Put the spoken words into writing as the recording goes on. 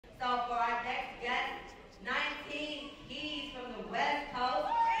So for our next guest, 19 keys from the West Coast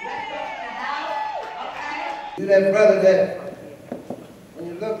in the house, okay? You're that brother that, when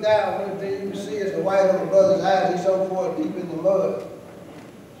you look down, one thing you can see is the white on the brother's eyes. He's so far deep in the mud.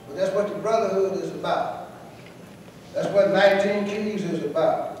 But that's what the brotherhood is about. That's what 19 Keys is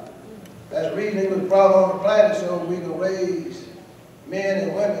about. That's the reason he was brought on the planet, so we can raise men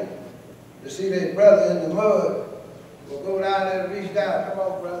and women to see their brother in the mud. We'll go down there and reach down. Come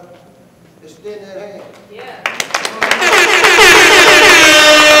on, brother. Extend that hand. Yeah.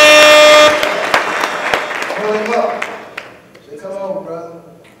 Hold him up. Say, come on, brother.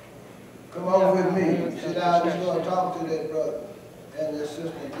 Come on with me. Sit down. We're going to talk to that brother and that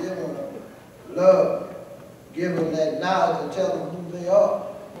sister. Give them love. Give them that knowledge and tell them who they are.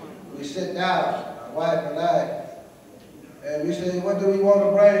 We sit down, my wife and I, and we say, what do we want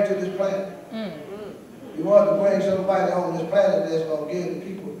to bring to this planet? We want to bring somebody on this planet that's going to give the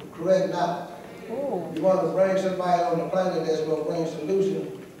people correct knowledge. We want to bring somebody on the planet that's going to bring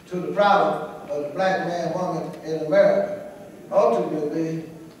solution to the problem of the black man, woman in America. Ultimately,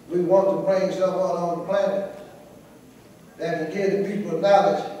 we want to bring someone on the planet that can give the people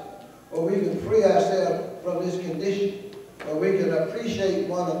knowledge where we can free ourselves from this condition, where we can appreciate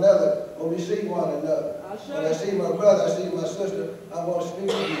one another when we see one another. When I see my brother, I see my sister, I want to speak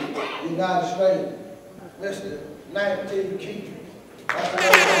to you. You're not a stranger. Listen, 19 Keys.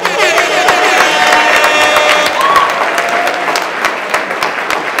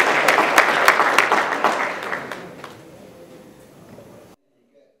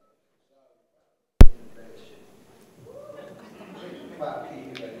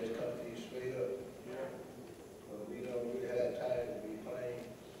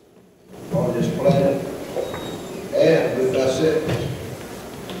 On this planet and with ourselves.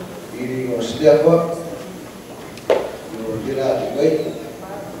 Either you're going to step up, you're going to get out the way,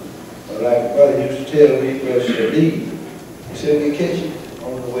 or like brother used to tell me, brother should leave. He said, we catch you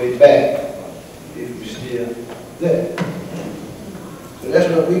on the way back if you're still there. So that's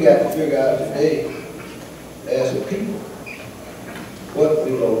what we got to figure out today as a people, what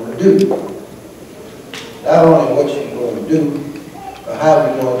we're going to do. Not only what you're going to do, but how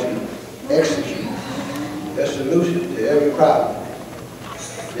we're going to execute a solution to every problem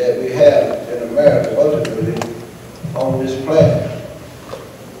that we have in America, ultimately, on this planet.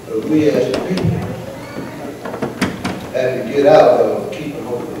 But we as a people have to get out of keeping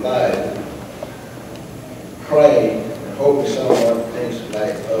hope alive, praying and hoping someone thinks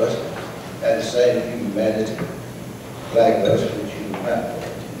like us, has the same humanity like us, which you not.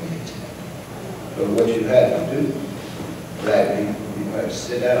 But what you have to do, black people, you have to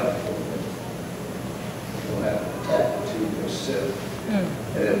sit down. You don't have to attack to yourself.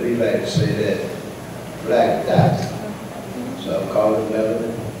 And we like to say that black dot. Some call it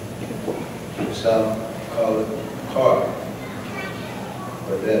melanin, some call it carbon.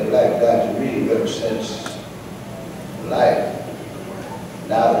 But that black dot to me represents life,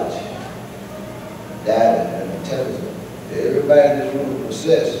 knowledge, data, and intelligence. Everybody in this room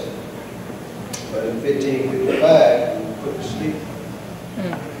possesses. But in 1555, we were put to sleep.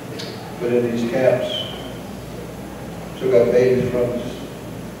 Put in these camps. Took our babies from us,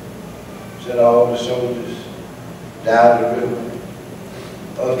 sent all the soldiers down the river,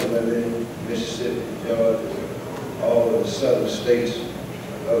 ultimately Mississippi, Georgia, all of the southern states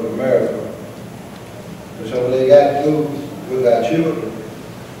of America. And so when they got through with our children,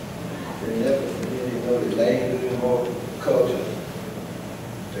 they never really know the language or culture.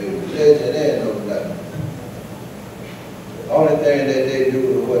 They were legend and no nothing. The only thing that they knew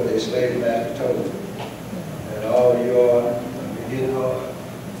was what their slave master told them. And all you are, when you get hard,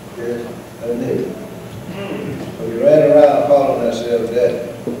 is a nigger. So we ran around calling ourselves that.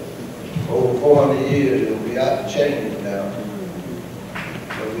 Over 400 years, and we out to change now.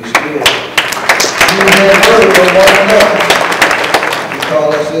 But we still use that word for one another. We call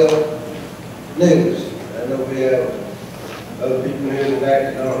ourselves niggers. I know we have other people here tonight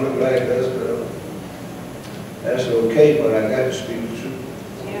that don't look like us, but that's okay, but I got to speak the truth.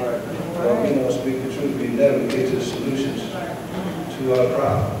 When we don't speak the truth, we never get to the solutions to our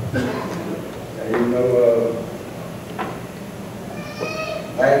problem. And you know,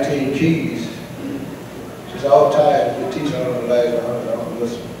 19 Keys, just all time, we teach on the life of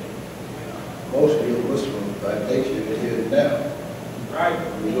Muslim. Mostly Muslim by nature, they're here now. Right.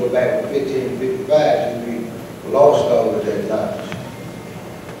 When we go back to 1555, we lost all of that knowledge.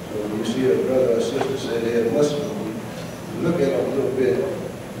 So when you see a brother or sister say they're Muslim, you look at them a little bit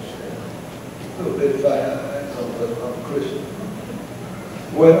fine. I'm a Christian.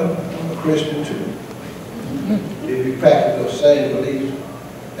 Well, I'm a Christian too. If you practice those same beliefs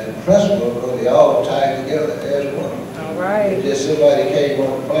and principle because they all tied together as one. All right. It's just somebody came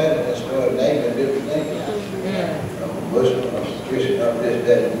on the planet and started naming different things. I'm a Muslim, I'm a Christian, I'm this,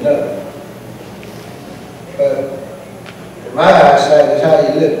 that, and another. But in my eyesight, it's how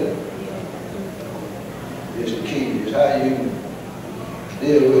you live. It's the key. It's how you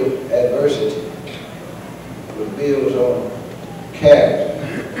deal with adversity. With bills on character.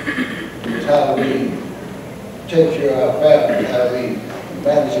 It's how we take care of our family, how we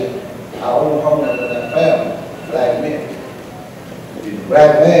manage our own home and our family, black men. The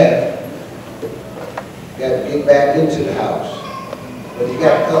black man got to get back into the house, but he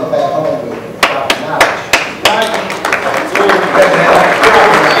got to come back home with proper knowledge.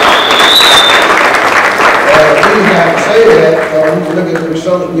 The reason I can say that, when you look at the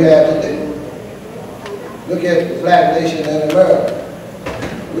results we have today, look at the black nation in America.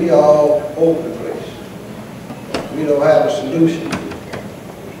 We are all over the place. We don't have a solution to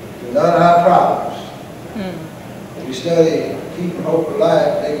none of our problems. If we study keeping hope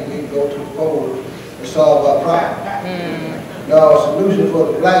alive, maybe we can go to the pole and solve our problems. No, a solution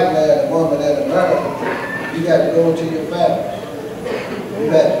for the black man and woman in America, you got to go into your families. You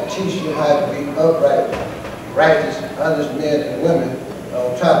got to teach them how to be upright, righteous, honest men and women.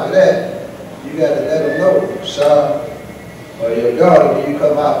 On top of that, you got to let them know, son or your daughter, when you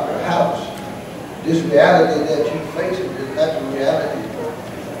come out of the house, this reality that you're facing is not the reality.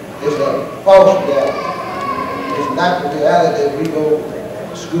 It's a false reality. It's not the reality that we go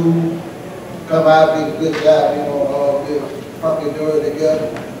to school, come out, be a good job, we gonna all be hunky-dory together.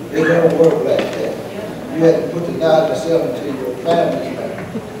 It don't work like that. You have to put the knowledge of self into your family.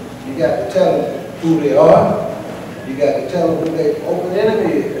 You got to tell them who they are. You got to tell them who their open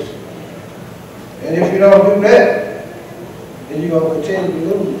enemy is. And if you don't do that, then you're going to continue to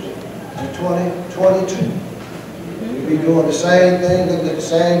lose in 2022. You'll be doing the same thing, looking at the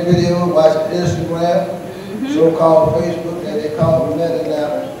same video, watching Instagram, so-called Facebook, that they call the meta now.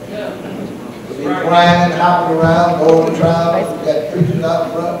 You'll be crying, hopping around, going to trial. You got preachers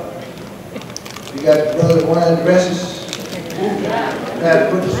out front. You got the brothers wearing dresses. You got to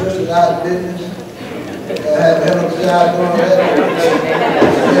put the sisters out of business. You got to have a hell of a job doing that.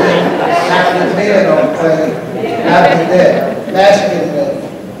 Not the men on the planet. Not the dead. Masculine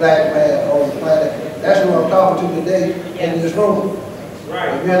black man on the planet. That's what I'm talking to today in this room. Right.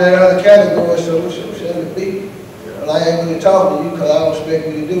 If you're in that other category, so shall it be? Well, I ain't really talking to you because I don't expect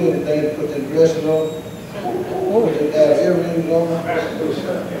you to do anything to put them dresses on, put them earrings on,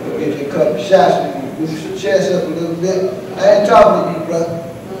 get you a couple of shots, boost your chest up a little bit. I ain't talking to you, brother.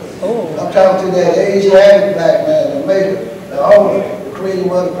 I'm talking to that Asiatic black man, the maker, the owner, the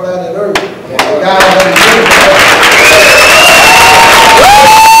creator of the planet Earth. The guy that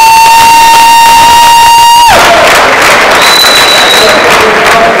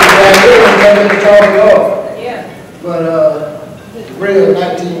But real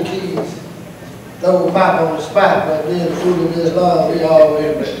 19 keys, don't pop on the spot, but then the food of Islam, we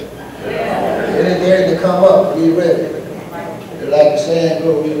always ready. It ain't there to come up, we ready. Like the saying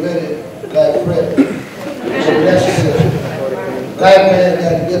goes, we ready like Fred. So that's it. Black man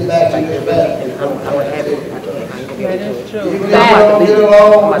got to get back to his family. Yeah, that's true. Even if you don't get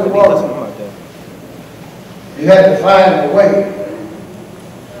along with the woman, you have to find a way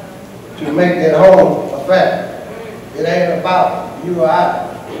to make that home a family. It ain't about you or I.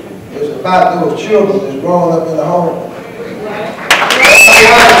 It's about those children that's growing up in the home.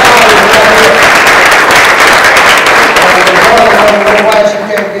 Why she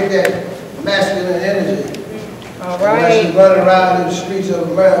can't get that masculine energy. All right. When she's running around in the streets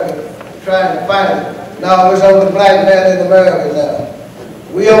of America trying to find it. No, it's on the black man in America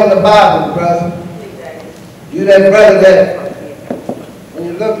now. We on the bottom, brother. You that brother that when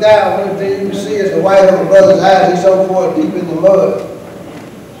you look down, one thing you can see is the white of the brother's eyes. He's so far deep in the mud.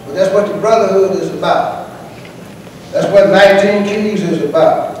 But that's what the brotherhood is about. That's what 19 Keys is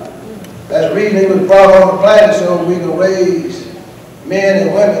about. That's the reason he was brought on the planet, so we can raise men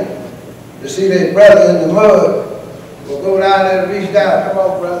and women to see their brother in the mud. We'll go down there and reach down. Come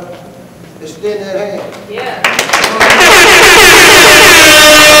on, brother. Extend that hand. Yeah.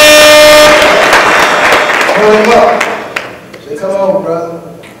 Hold him up. Say, come on, brother.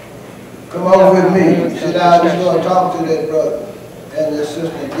 Come on with me. Sit down, just go and talk to that brother and that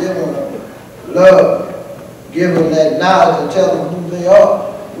sister. Give them love. Give them that knowledge and tell them who they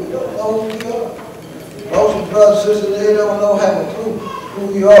are. We don't know who we are. Most of the brothers and sisters, they don't know how to prove who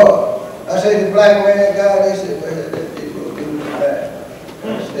we are. I say the black man God, they say, well, that people do the black.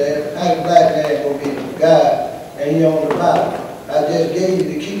 Understand? How the black man gonna be God and he on the bottom? I just gave you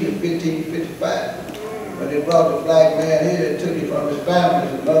the key of 1555. When they brought the black man here, they took him from his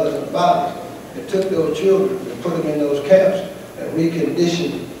family, his mothers and fathers, and took those children and put them in those camps and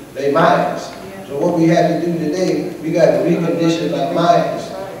reconditioned their minds. So what we have to do today, we got to recondition our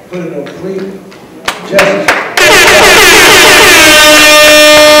minds, put it on freedom, justice.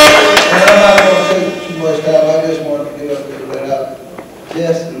 And I'm not going to take too much time. I just want to get up there and let out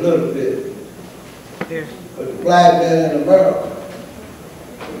just a little bit. But the black man in America,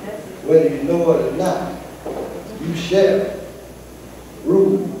 whether you know it or not, you shall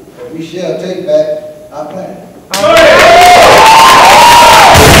rule, and we shall take back our planet. I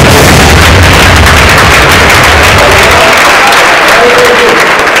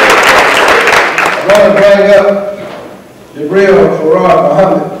want to bring up Jibril Farad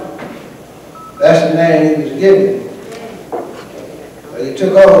Muhammad. That's the name he was given. But he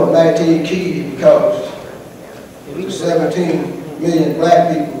took over 19 keys because it was 17 million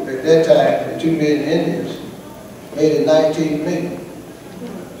black people at that time and 2 million Indians made it 19 million.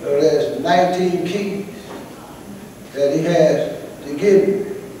 So there's 19 keys that he has to give you.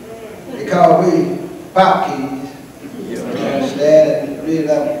 They call we pop keys. You understand? And the reason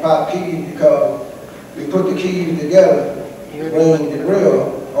I'm pop keys because we put the keys together to bring the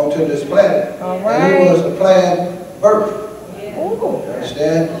real onto this planet. And it was a planned birth. You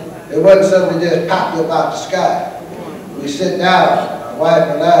understand? It wasn't something that just popped up out the sky. We sit down, my wife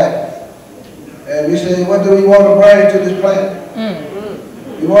and I, and we say, what do we want to bring to this planet?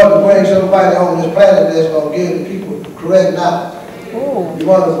 We want to bring somebody on this planet that's going to give the people correct knowledge. We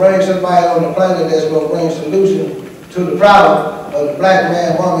want to bring somebody on the planet that's going to bring solution to the problem of the black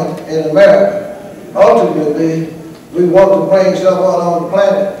man, woman in America. Ultimately, we want to bring someone on the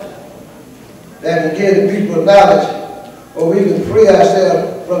planet that can give the people knowledge where we can free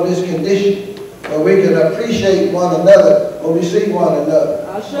ourselves from this condition, where we can appreciate one another when we see one another.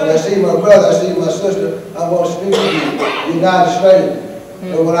 When I see my brother, I see my sister, I want to speak to you. You're not a stranger.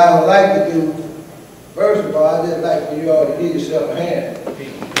 So what I would like to do, first of all, I just like for you all to give yourself a hand.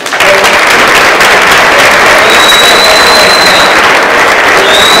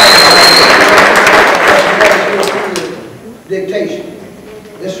 Dictation.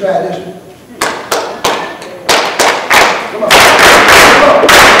 Let's try this one. Come on. Come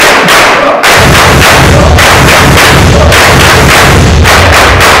on.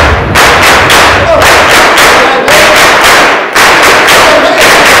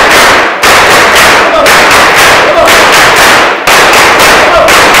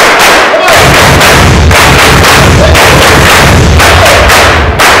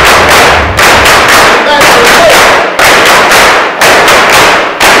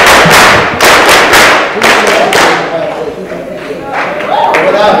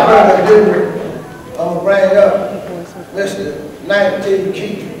 I'm going to bring up Mr. 19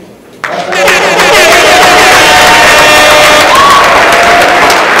 Keith.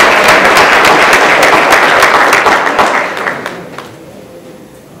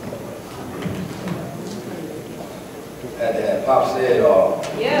 Had to have Pop said it all.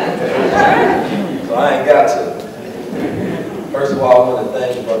 Yeah. So I ain't got to. First of all, I want to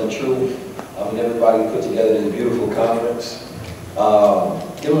thank Brother True and everybody who put together this beautiful conference.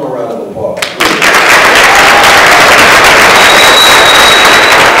 Give them a round of applause.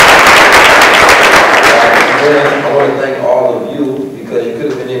 And I want to thank all of you because you could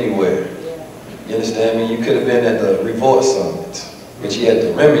have been anywhere. You understand me? You could have been at the Revolt Summit, but you at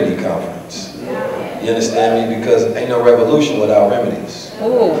the Remedy Conference. You understand me? Because ain't no revolution without remedies.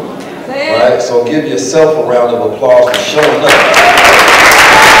 Right? So give yourself a round of applause for showing up.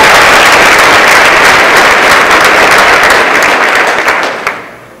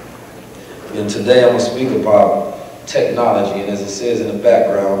 And today I'm going to speak about technology, and as it says in the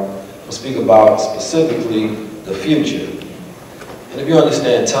background, I'm going to speak about specifically the future. And if you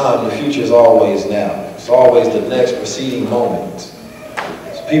understand time, the future is always now. It's always the next preceding moment.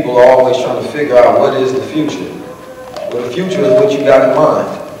 So people are always trying to figure out what is the future. Well, the future is what you got in mind.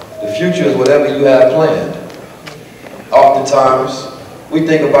 The future is whatever you have planned. Oftentimes, we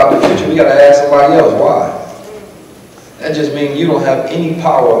think about the future, we got to ask somebody else why. That just means you don't have any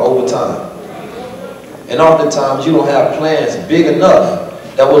power over time. And oftentimes you don't have plans big enough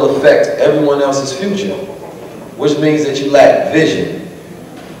that will affect everyone else's future, which means that you lack vision.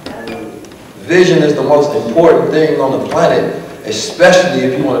 Vision is the most important thing on the planet, especially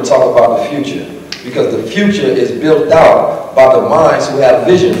if you want to talk about the future, because the future is built out by the minds who have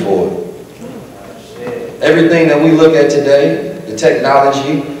vision for it. Everything that we look at today, the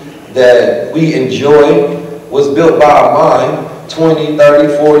technology that we enjoy, was built by our mind 20,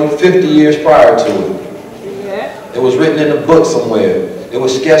 30, 40, 50 years prior to it. It was written in a book somewhere. It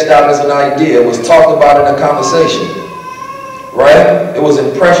was sketched out as an idea. It was talked about in a conversation, right? It was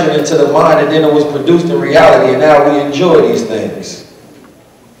impressioned into the mind, and then it was produced in reality, and now we enjoy these things.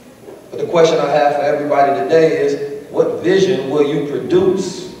 But the question I have for everybody today is, what vision will you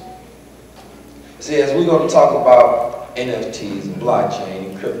produce? See, as we're going to talk about NFTs and blockchain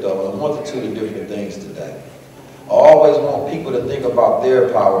and crypto and a multitude of different things today, I always want people to think about their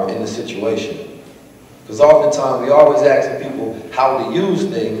power in the situation. Because oftentimes we always ask people how to use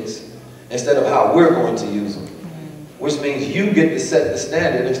things instead of how we're going to use them. Which means you get to set the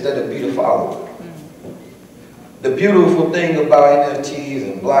standard instead of be the follower. The beautiful thing about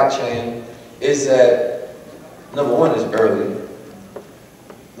NFTs and blockchain is that, number one, is early.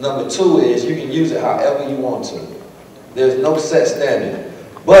 Number two is you can use it however you want to. There's no set standard.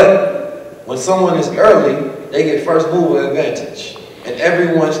 But when someone is early, they get first mover advantage. And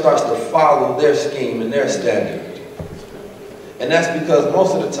everyone starts to follow their scheme and their standard. And that's because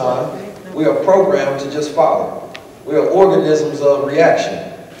most of the time, we are programmed to just follow. We are organisms of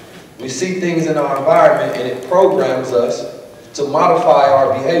reaction. We see things in our environment and it programs us to modify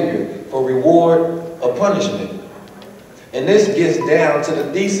our behavior for reward or punishment. And this gets down to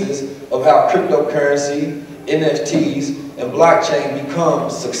the thesis of how cryptocurrency, NFTs, and blockchain become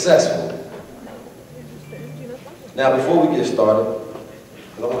successful. Now, before we get started,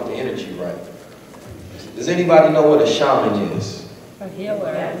 because I want the energy right, does anybody know what a shaman is? A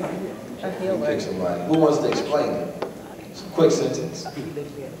healer. A healer. Pick somebody. Who wants to explain it? It's a quick sentence.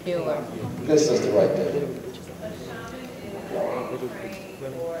 Healer. Good sister right there. A shaman is a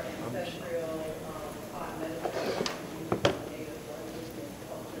trained or ancestral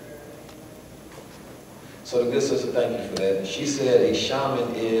So the good sister, thank you for that. She said a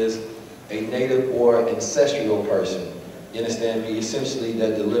shaman is a native or ancestral person. You understand me? Essentially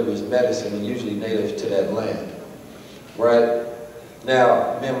that delivers medicine and usually native to that land. Right?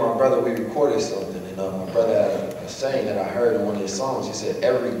 Now, me and my brother, we recorded something, and my brother had a saying that I heard in one of his songs. He said,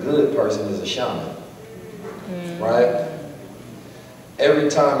 every good person is a shaman. Right? Every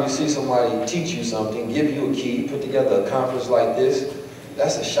time you see somebody teach you something, give you a key, put together a conference like this,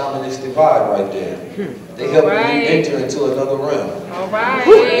 that's a shamanistic vibe right there. They help you enter into another realm. All right.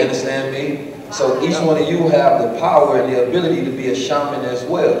 You understand me? So each one of you have the power and the ability to be a shaman as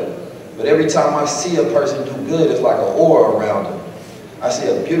well. But every time I see a person do good, it's like an aura around them. I see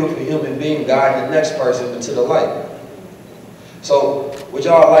a beautiful human being guide the next person into the light. So would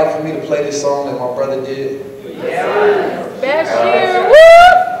y'all like for me to play this song that my brother did? Yeah. Best year.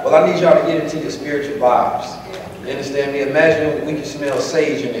 Well, I need y'all to get into your spiritual vibes. You understand me? Imagine we can smell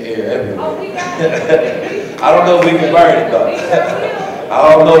sage in the air everywhere. I don't know if we can burn it though.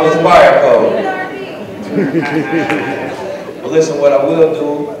 I don't know if it's fire code. But listen, what I will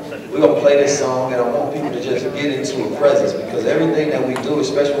do, we're going to play this song and I want people to just get into a presence, because everything that we do,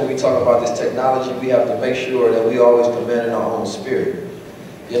 especially when we talk about this technology, we have to make sure that we always command in our own spirit.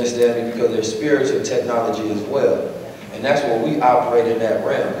 You understand me? Because there's spiritual technology as well. And that's where we operate in that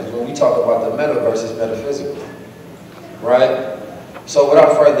realm. Because when we talk about the metaverse, it's metaphysical. Right? So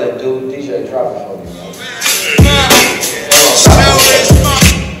without further ado, DJ, drop it for me, man.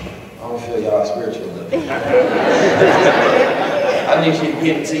 I don't feel y'all spiritual enough. I need you to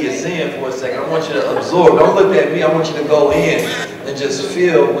get into your zen for a second. I want you to absorb. Don't look at me. I want you to go in and just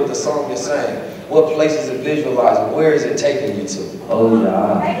feel what the song is saying. What place is it visualizing? Where is it taking you to? Oh,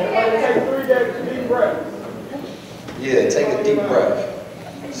 yeah. Take 3 deep breaths. Yeah, take a deep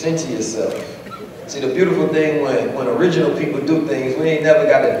breath. Sing to yourself. See, the beautiful thing when original people do things, we ain't never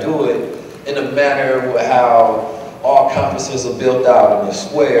got to do it in a manner how all conferences are built out and it's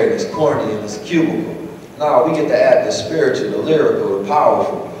square and it's corny and it's cubicle. No, we get to add the spiritual, the lyrical, the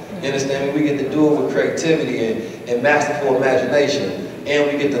powerful. You understand me? We get to do it with creativity and masterful imagination. And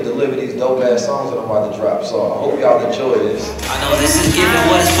we get to deliver these dope ass songs that I'm about to drop. So I hope y'all enjoy this. I know this is giving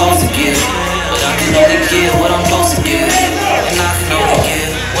what it's supposed to give, but I can only give what I'm supposed to give. And I can only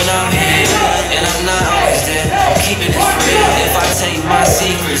give when I'm here, and I'm not always there. I'm keeping it real. If I tell you my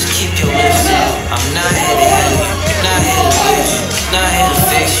secrets, keep your lips sealed. I'm not here to help you, not here to fix you, not here to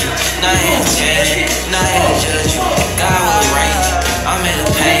fix you, not here to change you, not here to judge you. God will arrange you. I'm here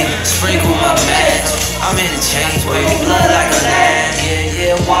to paint, sprinkle my match. I'm here to change, wave blood like a lamb.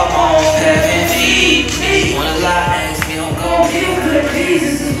 Yeah, walk my own path and feed me. When a lie ask me, I'm gon' give good peace.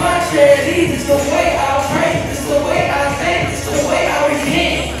 This is my charity, this the way I pray, this the way I think, this the way I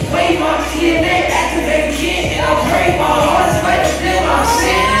repent. Wave my DNA, activate again, and I pray my heart is like to feel my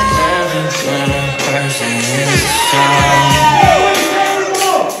sins. Every good person is strong.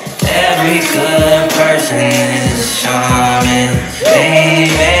 Every good person is a shaman,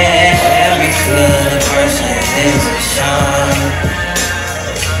 baby. Every good person is a shaman.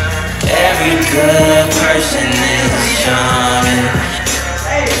 good person is a shaman.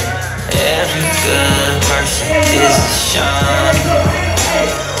 Every good person is a shaman.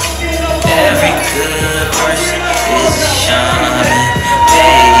 Every good person is a shaman,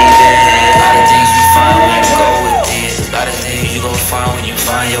 baby. A lot of things you find when you go within. A lot of things you gon' find when you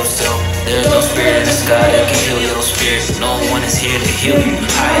find yourself. There's no spirit in the sky that can heal your spirit. No one is here to heal you.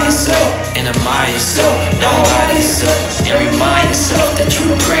 Hide yourself and admire yourself. Nobody yourself and remind yourself that you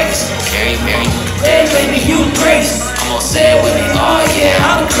the greatest. Mary, day, baby, you the greatest. Come on, say it with me. Oh yeah,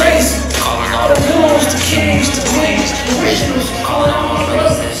 I'm the greatest. Calling all the wolves, the kings, the queens, the originals. Calling all my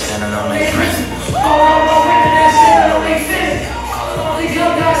brothers that standing on their principles. Calling all my women that standing on their fence. Calling all these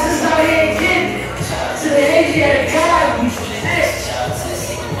young guys since I ain't kidding. To the age of the God, we this.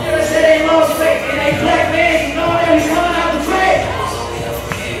 You know, said they lost faith in they black man. You know that we coming out the grave.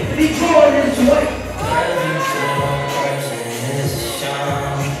 To be born this way. Every good person is a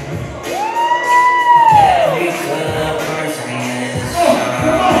shaman. Every good person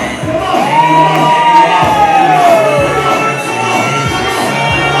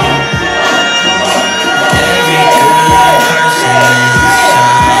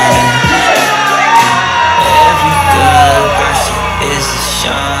is a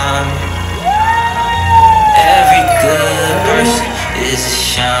shaman. Is a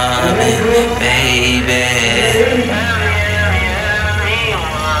shaman, baby.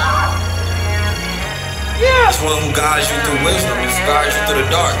 It's one who guides you through wisdom, inspires you through the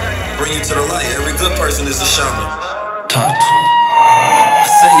dark, bring you to the light. Every good person is a shaman. Talk to him. I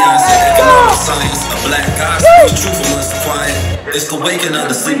say y'all said economic science, a black god speaks truth amongst the quiet. It's the waking of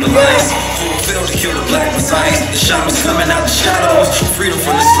the sleeping lions who will fail to kill the black messiahs. The shamans coming out the shadows, freedom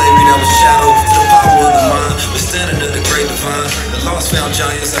from the slavery that was shadowed to the power of the mind, the standard of the great divine. The lost found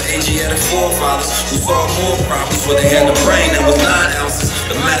giants, our Asiatic forefathers who solved more problems where they had the brain that was 9 ounces.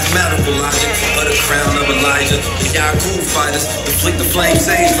 The mathematical logic of the crown of Elijah. The Yakub fighters, the flick the flame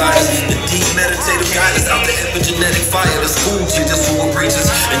sage lighters, the deep meditative guidance out the epigenetic fire. The school teachers who were preachers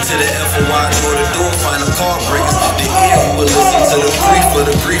into the FOI door to door, find them car breakers. The ear who would listen to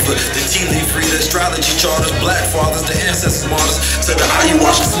the griefer, the tea leaf reader, astrology charters, black fathers, the ancestors martyrs, to the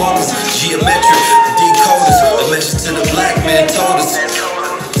ayahuasca smokers, geometric, the decoders, the message to the black man told us.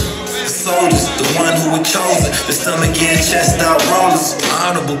 Soldiers, the one who was chosen, the stomach in, chest out rollers,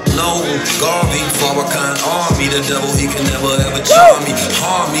 honorable, noble, Garvey, Farrakhan army, the devil, he can never ever charm me,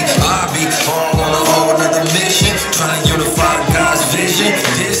 harm me, I be hard on a whole nother mission, trying to unify God's vision.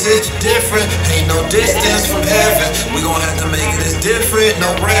 This is different, ain't no distance from heaven, we gon' have to make it as different,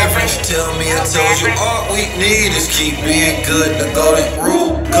 no reverence. Tell me I told you all we need is keep being good, the golden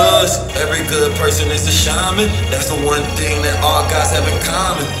rule, cause every good person is a shaman. That's the one thing that all guys have in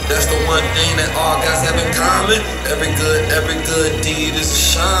common. That's the one thing that all guys have in common. Every good deed is a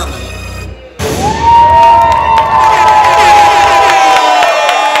shaman.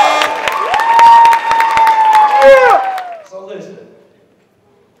 So listen,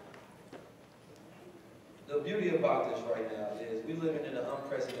 the beauty about this right now is we living in an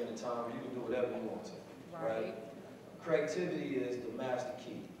unprecedented time where you can do whatever you want to, right? Creativity is the master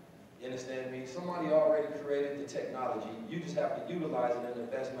key. You understand me? Somebody already created the technology. You just have to utilize it in the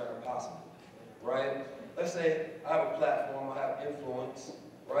best manner possible, right? Let's say I have a platform, I have influence,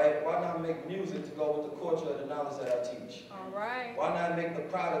 right? Why not make music to go with the culture of the knowledge that I teach? All right. Why not make the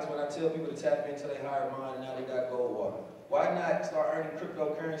products when I tell people to tap into their higher mind and now they got gold water? Why not start earning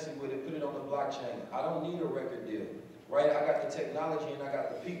cryptocurrency with it, put it on the blockchain? I don't need a record deal, right? I got the technology and I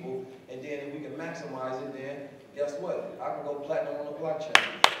got the people, and then if we can maximize it, then guess what? I can go platinum on the blockchain.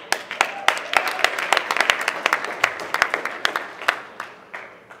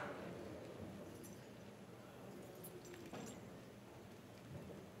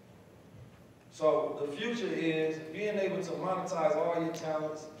 So the future is being able to monetize all your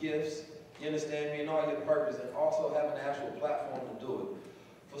talents, gifts, you understand me, and all your purpose, and also have an actual platform to do it.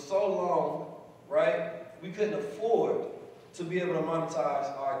 For so long, right, we couldn't afford to be able to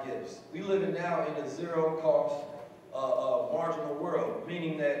monetize our gifts. We living now in a zero-cost, marginal world,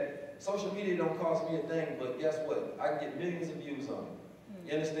 meaning that social media don't cost me a thing, but guess what? I can get millions of views on it.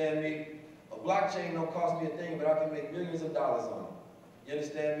 You understand me? A blockchain don't cost me a thing, but I can make millions of dollars on it. You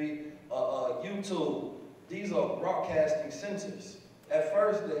understand me? YouTube, these are broadcasting centers. At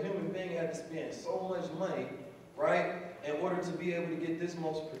first, the human being had to spend so much money, right, in order to be able to get this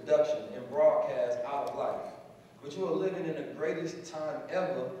most production and broadcast out of life. But you are living in the greatest time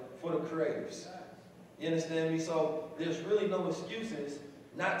ever for the creatives. You understand me? So there's really no excuses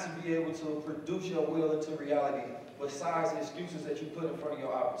not to be able to produce your will into reality besides the excuses that you put in front of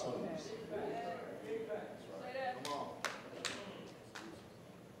your opportunities. Come on.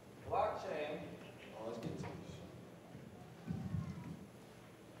 Blockchain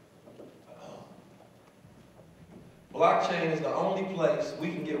blockchain is the only place we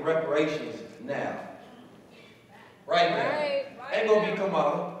can get reparations now. Right now. Right. Ain't gonna be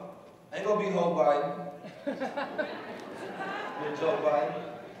Kamala. Ain't gonna be Joe Biden. With Joe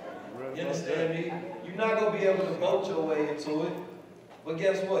Biden. You understand me? You're not gonna be able to vote your way into it. But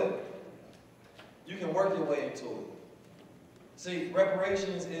guess what? You can work your way into it. See,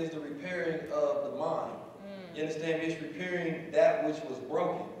 reparations is the repairing of the mind. You understand me? It's repairing that which was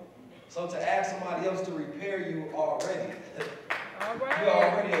broken. So to ask somebody else to repair you already, you're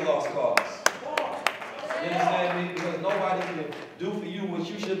already a lost cause. You understand me? Because nobody can do for you what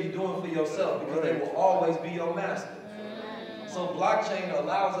you should be doing for yourself, because they will always be your master. So blockchain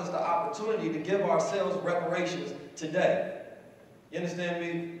allows us the opportunity to give ourselves reparations today. You understand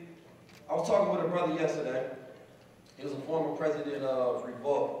me? I was talking with a brother yesterday. He was a former president of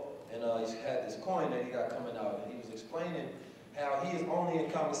Revolt, and he had this coin that he got coming out, and he was explaining how he is only in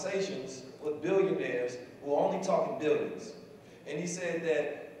conversations with billionaires who are only talking billions. And he said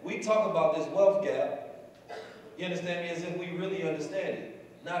that we talk about this wealth gap, you understand me, as if we really understand it.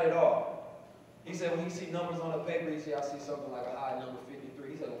 Not at all. He said when he see numbers on the paper, he said, I see something like a high number,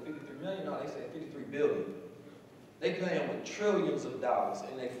 53. He said, well, 53 million? No, they said 53 billion. They pay them with trillions of dollars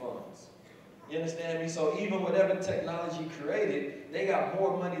in their funds. You understand me? So even whatever technology created, they got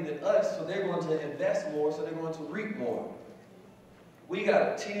more money than us, so they're going to invest more, so they're going to reap more. We got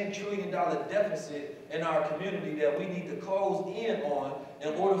a $10 trillion deficit in our community that we need to close in on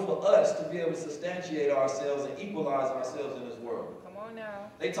in order for us to be able to substantiate ourselves and equalize ourselves in this world. Come on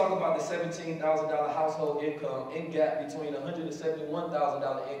now. They talk about the $17,000 household income in gap between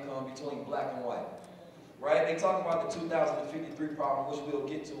 $171,000 income between black and white. Right? They talk about the 2053 problem, which we'll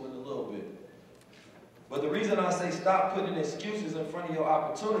get to in a little bit. But the reason I say stop putting excuses in front of your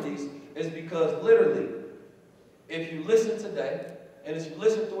opportunities is because literally, if you listen today, and as you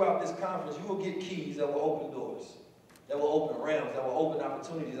listen throughout this conference, you will get keys that will open doors, that will open realms, that will open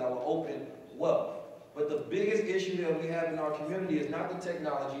opportunities, that will open wealth. But the biggest issue that we have in our community is not the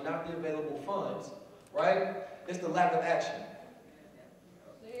technology, not the available funds, right? It's the lack of action.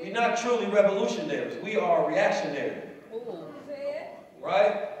 We're not truly revolutionaries. We are reactionary.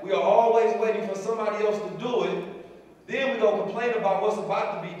 Right? We are always waiting for somebody else to do it. Then we go complain about what's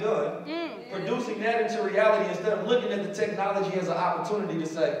about to be done, producing that into reality instead of looking at the technology as an opportunity to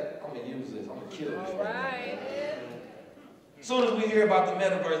say, I'm going to use this, I'm going to kill this. All right. As soon as we hear about the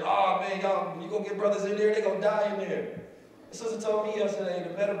metaverse, oh man, y'all, you going to get brothers in there, they're going to die in there. The sister told me yesterday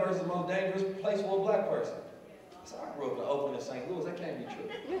the metaverse is the most dangerous place for a black person. So I grew up in Oakland and St. Louis, that can't be true.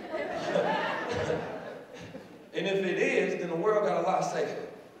 And if it is, then the world got a lot safer.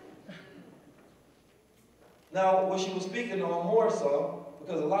 Now, what she was speaking on more so,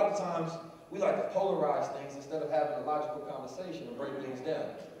 because a lot of times we like to polarize things instead of having a logical conversation and break things down,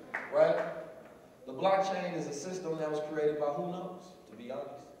 right? The blockchain is a system that was created by who knows, to be honest.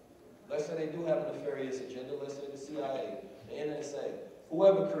 Let's say they do have a nefarious agenda, let's say the CIA, the NSA,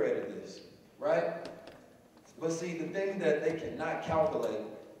 whoever created this, right? But see, the thing that they cannot calculate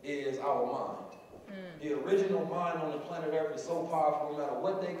is our mind. The original mind on the planet Earth is so powerful, no matter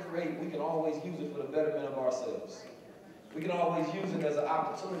what they create, we can always use it for the betterment of ourselves. We can always use it as an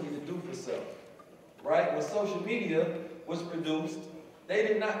opportunity to do for self. Right? When social media was produced, they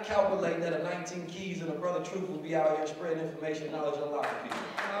did not calculate that a 19 keys and a Brother Truth would be out here spreading information, knowledge, and unlocking people.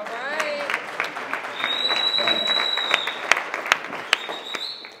 All right.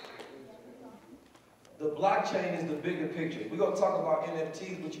 The blockchain is the bigger picture. We're going to talk about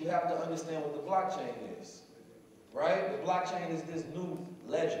NFTs, but you have to understand what the blockchain is. Right? The blockchain is this new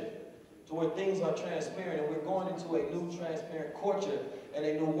ledger to where things are transparent, and we're going into a new transparent culture and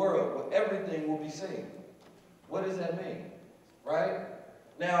a new world where everything will be seen. What does that mean? Right?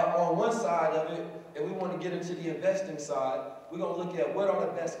 Now, on one side of it, if we want to get into the investing side, we're going to look at what are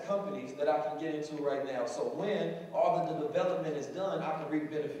the best companies that I can get into right now. So when all of the development is done, I can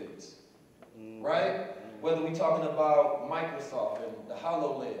reap benefits. Right? Whether we're talking about Microsoft and the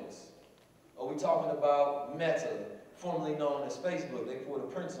HoloLens, or we're talking about Meta, formerly known as Facebook, they pour the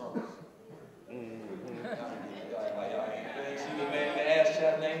prints on us. You see the man in the ass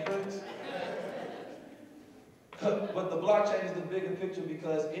chat named Prince? But the blockchain is the bigger picture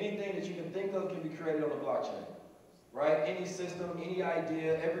because anything that you can think of can be created on the blockchain. Right? Any system, any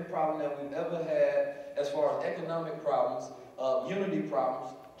idea, every problem that we've ever had as far as economic problems, unity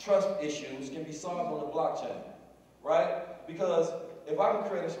problems, trust issues can be solved on the blockchain, right? Because if I can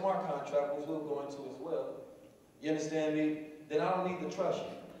create a smart contract, which we'll go into as well, you understand me, then I don't need to trust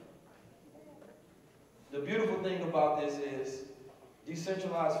you. The beautiful thing about this is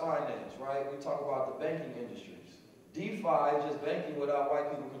decentralized finance, right? We talk about the banking industries. DeFi is just banking without white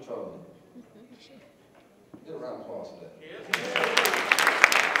people controlling it. Get a round of applause for that.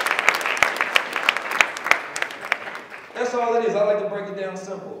 That's all it is. I like to break it down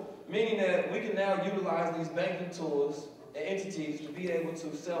simple. Meaning that we can now utilize these banking tools and entities to be able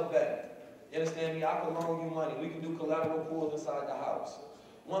to self-bank. You understand me? I can loan you money. We can do collateral pools inside the house.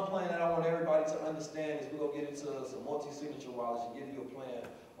 One plan that I want everybody to understand is we're going to get into some multi-signature wallets and give you a plan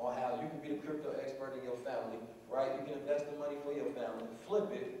on how you can be the crypto expert in your family, right? You can invest the money for your family,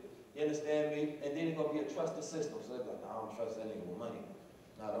 flip it, you understand me? And then it's going to be a trusted system. So they're like, no, I don't trust that nigga with money.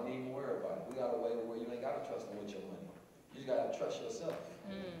 No, don't even worry about it. We got a way where you ain't got to trust them with your money. You just got to trust yourself.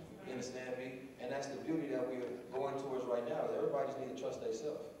 You understand me? And that's the beauty that we're going towards right now. Is everybody just need to trust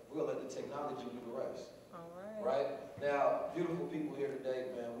themselves. We're going to let the technology do the rest. All right. Right? Now, beautiful people here today,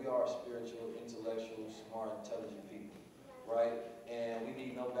 man, we are spiritual, intellectual, smart, intelligent people. Right? And we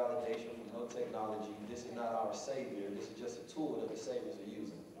need no validation from no technology. This is not our savior. This is just a tool that the saviors are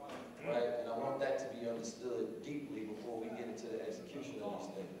using. Right? And I want that to be understood deeply before we get into the execution of these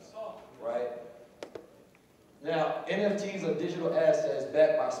things. Right? Now, NFTs are digital assets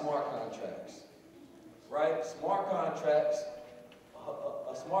backed by smart contracts. Right? Smart contracts,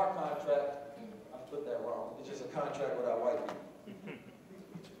 a smart contract, I put that wrong. It's just a contract without white people.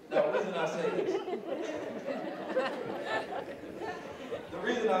 Now, the reason I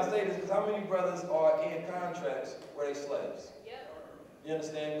say this, is how many brothers are in contracts where they slaves? You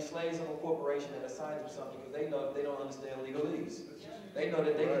understand? The slaves of a corporation that assigns them something because they know that they don't understand legalese. They know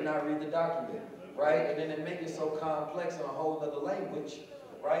that they cannot read the document, right? And then they make it so complex in a whole other language,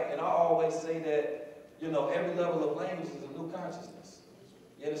 right? And I always say that, you know, every level of language is a new consciousness.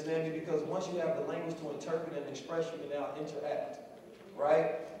 You understand me? Because once you have the language to interpret and express, you can now interact,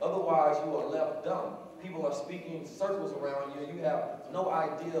 right? Otherwise, you are left dumb. People are speaking circles around you, and you have no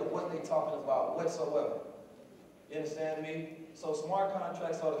idea of what they're talking about whatsoever. You understand me? So smart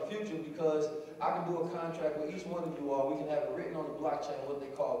contracts are the future because I can do a contract with each one of you all. We can have it written on the blockchain, what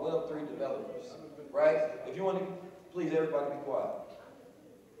they call Web3 developers, right? If you want to, please, everybody be quiet.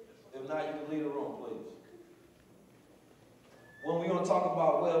 If not, you can leave the room, please. When we're going to talk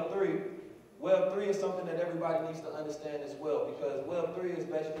about Web3, Web3 is something that everybody needs to understand as well because Web3 is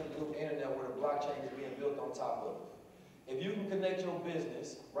basically the new internet where the blockchain is being built on top of it. If you can connect your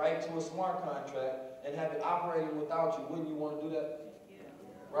business, right, to a smart contract and have it operating without you, wouldn't you want to do that? Yeah.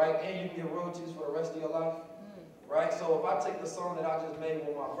 Right? And you can get royalties for the rest of your life? Right? So if I take the song that I just made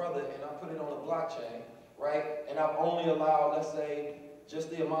with my brother and I put it on the blockchain, right, and I've only allowed, let's say,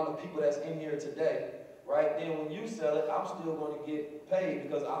 just the amount of people that's in here today, right, then when you sell it, I'm still going to get paid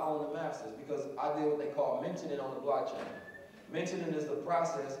because I own the masters, because I did what they call minting it on the blockchain. Minting it is the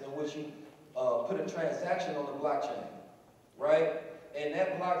process in which you put a transaction on the blockchain. Right? And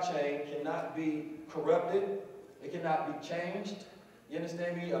that blockchain cannot be corrupted. It cannot be changed. You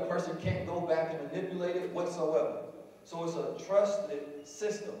understand me? A person can't go back and manipulate it whatsoever. So it's a trusted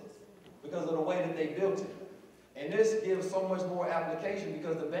system because of the way that they built it. And this gives so much more application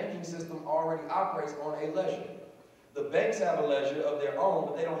because the banking system already operates on a ledger. The banks have a ledger of their own,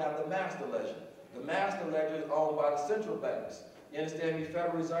 but they don't have the master ledger. The master ledger is owned by the central banks. You understand me?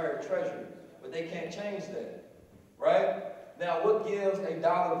 Federal Reserve, Treasury. But they can't change that. Right? Now, what gives a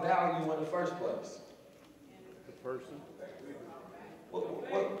dollar value in the first place? The person.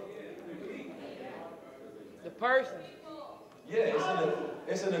 The person. Yeah,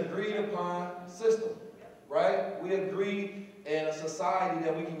 it's an agreed upon system, right? We agree in a society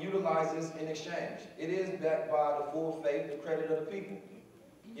that we can utilize this in exchange. It is backed by the full faith, the credit of the people.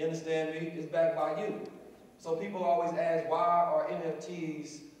 You understand me? It's backed by you. So people always ask, why are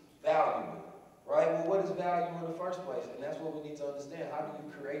NFTs valuable? Right? Well, what is value in the first place? And that's what we need to understand. How do you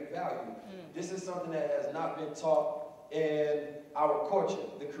create value? This is something that has not been taught in our culture,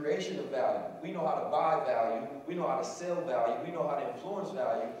 the creation of value. We know how to buy value. We know how to sell value. We know how to influence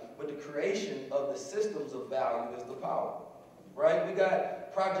value. But the creation of the systems of value is the power. Right? We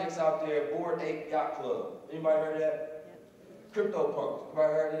got projects out there, Bored Ape Yacht Club. Anybody heard of that? Yeah. CryptoPunks.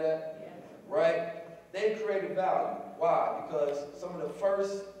 Anybody heard of that? Yeah. Right? They created value. Why? Because some of the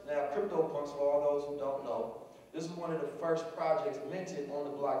first, now CryptoPunks, for all those who don't know, this was one of the first projects minted on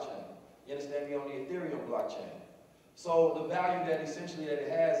the blockchain. You understand me? On the Ethereum blockchain. So the value that essentially that it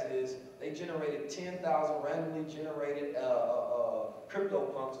has is they generated 10,000 randomly generated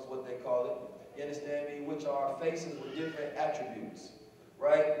CryptoPunks is what they call it. You understand me? Which are faces with different attributes.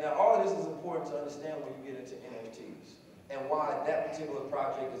 Right? Now all of this is important to understand when you get into NFTs and why that particular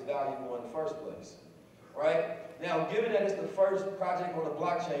project is valuable in the first place. Right? Now, given that it's the first project on the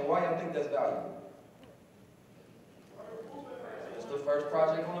blockchain, why do y'all think that's valuable? It's the first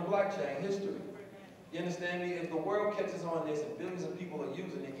project on the blockchain history. You understand me? If the world catches on this and billions of people are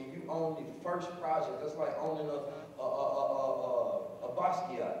using it and you own own the first project. That's like owning a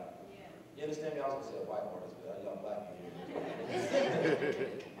Basquiat. You understand me? I was gonna say a white artist, but y'all black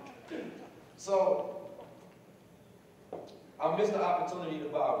people. So I missed the opportunity to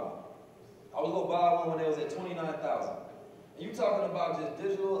buy one. I was gonna buy one when it was at $29,000. And you talking about just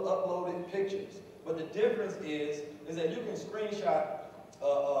digital uploaded pictures. But the difference is that you can screenshot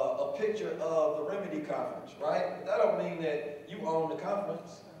a picture of the Remedy conference, right? That don't mean that you own the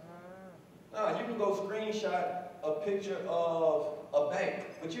conference. No, you can go screenshot a picture of a bank,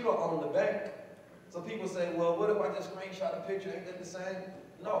 but you don't own the bank. So people say, well, what if I just screenshot a picture? Ain't that the same?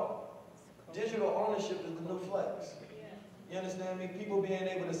 No. Digital ownership is the new flex. You understand me? People being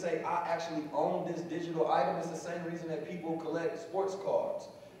able to say, I actually own this digital item is the same reason that people collect sports cards.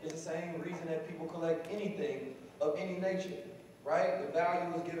 It's the same reason that people collect anything of any nature, right? The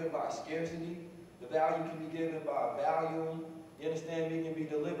value is given by scarcity. The value can be given by value. You understand me? It can be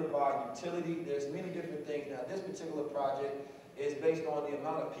delivered by utility. There's many different things. Now, this particular project is based on the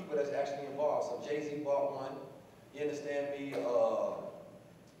amount of people that's actually involved. So Jay-Z bought one. You understand me?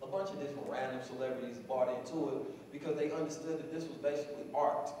 A bunch of different random celebrities bought into it because they understood that this was basically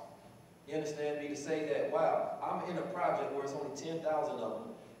art. You understand me? To say that, wow, I'm in a project where it's only 10,000 of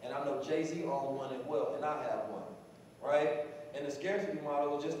them, and I know Jay-Z owns one as well, and I have one, right? And the scarcity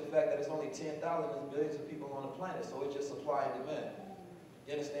model is just the fact that it's only 10,000, there's billions of people on the planet, so it's just supply and demand.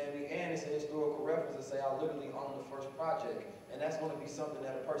 You understand me? And it's a historical reference to say I literally own the first project, and that's going to be something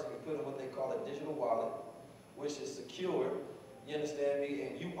that a person can put in what they call a digital wallet, which is secure. You understand me?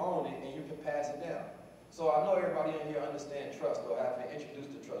 And you own it, and you can pass it down. So I know everybody in here understand trust, or have been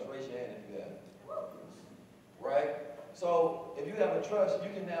introduced to trust. Raise your hand if you have. Right? So if you have a trust, you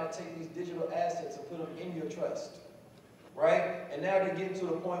can now take these digital assets and put them in your trust. Right? And now they're getting to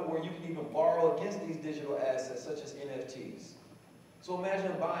the point where you can even borrow against these digital assets, such as NFTs. So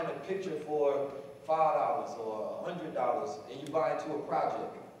imagine buying a picture for $5 or $100, and you buy into a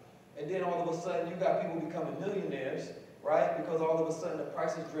project. And then all of a sudden, you got people becoming millionaires, right? Because all of a sudden, the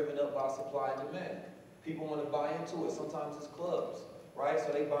price is driven up by supply and demand. People want to buy into it. Sometimes it's clubs, right?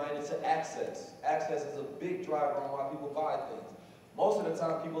 So they buy into access. Access is a big driver on why people buy things. Most of the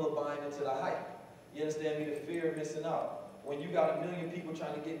time, people are buying into the hype. You understand me? The fear of missing out. When you got 1 million people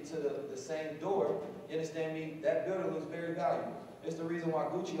trying to get into the same door, you understand me? That building looks very valuable. It's the reason why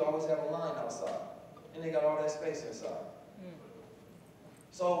Gucci always have a line outside. And they got all that space inside.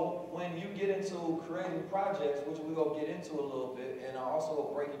 So when you get into creating projects, which we're going to get into a little bit, and I also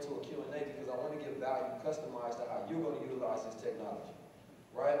will break into a Q&A because I want to give value customized to how you're going to utilize this technology,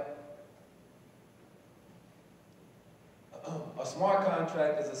 right? A smart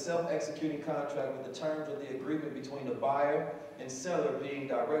contract is a self-executing contract with the terms of the agreement between the buyer and seller being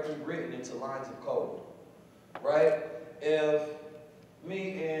directly written into lines of code, right? If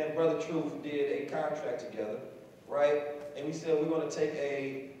me and Brother Truth did a contract together, right? And we said we're going to take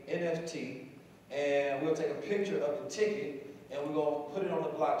a NFT and we'll take a picture of the ticket and we're going to put it on the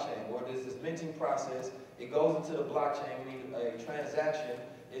blockchain where there's this minting process. It goes into the blockchain, meaning a transaction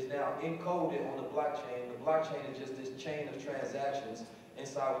is now encoded on the blockchain. The blockchain is just this chain of transactions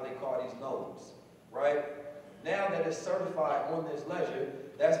inside what they call these nodes, right? Now that it's certified on this ledger,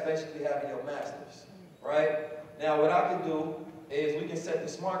 that's basically having your masters, right? Now what I can do is we can set the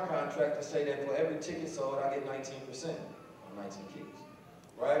smart contract to say that for every ticket sold, I get 19%, or 19 keys,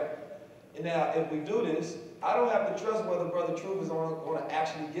 right? And now, if we do this, I don't have to trust whether Brother Truth is going to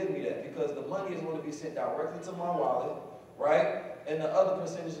actually give me that because the money is going to be sent directly to my wallet, right? And the other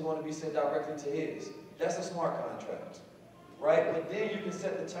percentage is going to be sent directly to his. That's a smart contract, right? But then you can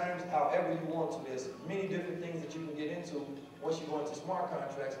set the terms however you want to. There's many different things that you can get into once you go into smart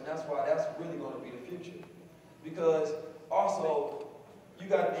contracts, and that's why that's really going to be the future. Because also, you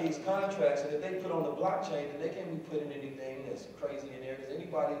got these contracts, and if they put on the blockchain, then they can't be putting anything that's crazy in there. Because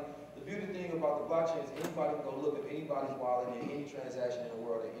anybody, the beauty thing about the blockchain is anybody can go look at anybody's wallet in any transaction in the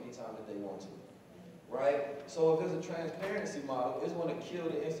world at any time that they want to, right? So if there's a transparency model, it's going to kill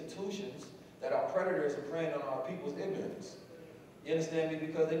the institutions that are predators and preying on our people's ignorance. You understand me?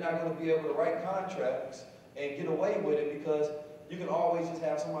 Because they're not going to be able to write contracts and get away with it because you can always just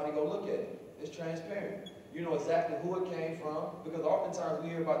have somebody go look at it. It's transparent. You know exactly who it came from, because oftentimes we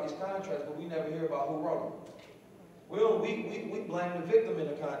hear about these contracts, but we never hear about who wrote them. We blame the victim in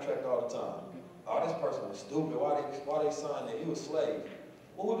the contract all the time. Oh, this person was stupid. Why they signed it? He was a slave.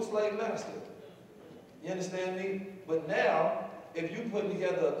 Well, who the slave master? You understand me? But now, if you put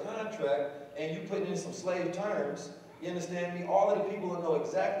together a contract and you put in some slave terms, you understand me? All of the people will know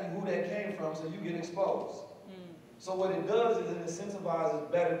exactly who that came from, so you get exposed. So what it does is it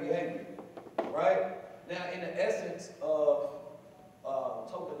incentivizes better behavior, right? Now, in the essence of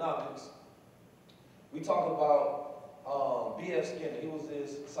tokenomics, we talk about B.F. Skinner. He was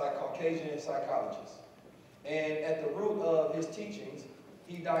this Caucasian psychologist. And at the root of his teachings,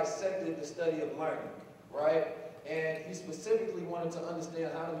 he dissected the study of learning, right? And he specifically wanted to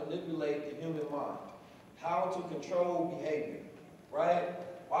understand how to manipulate the human mind, how to control behavior, right?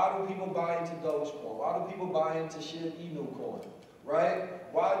 Why do people buy into Dogecoin? Why do people buy into Shiba Inu coin,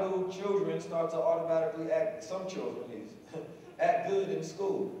 right? Why do children start to automatically act, some children at least, act good in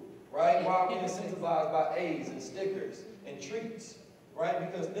school, right? Why are we incentivized by A's and stickers and treats,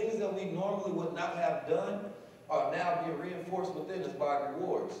 right? Because things that we normally would not have done are now being reinforced within us by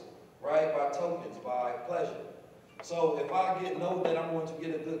rewards, right? By tokens, by pleasure. So if I know that I'm going to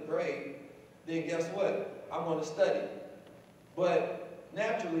get a good grade, then guess what? I'm going to study. But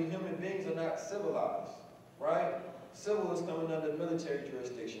naturally, human beings are not civilized, right? Civil is coming under military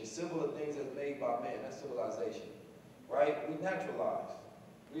jurisdiction. Civil are things that's made by man. That's civilization, right? We naturalize.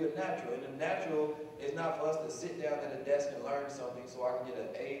 We are natural. And the natural is not for us to sit down at a desk and learn something so I can get an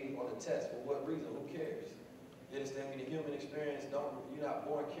A on the test. For what reason? Who cares? You understand me? The human experience, you're not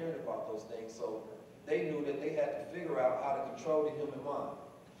born caring about those things. So they knew that they had to figure out how to control the human mind.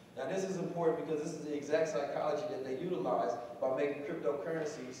 Now this is important because this is the exact psychology that they utilize by making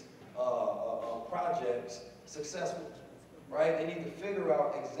cryptocurrencies projects successful, right? They need to figure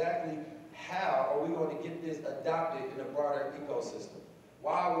out exactly how are we going to get this adopted in a broader ecosystem.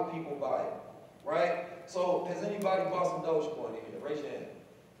 Why would people buy it, right? So has anybody bought some Dogecoin in here? Raise your hand.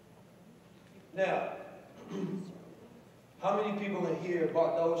 Now, how many people in here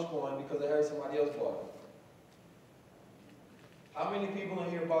bought Dogecoin because they heard somebody else bought it? How many people in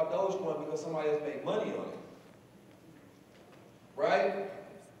here bought Dogecoin because somebody else made money on it? Right?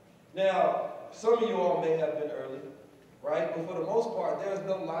 Now, some of you all may have been early, right? But for the most part, there's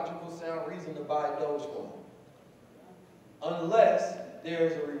no logical, sound reason to buy Dogecoin. Unless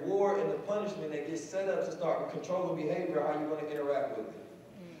there's a reward and a punishment that gets set up to start controlling behavior, how you're going to interact with it.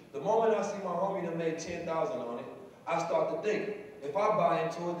 The moment I see my homie that made 10,000 on it, I start to think, if I buy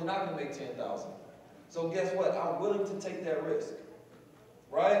into it, then I can make 10,000. So guess what? I'm willing to take that risk,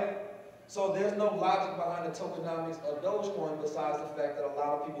 right? So there's no logic behind the tokenomics of Dogecoin besides the fact that a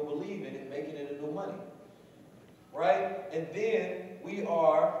lot of people believe in it, making it a new money, right? And then we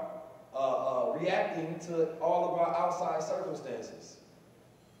are reacting to all of our outside circumstances,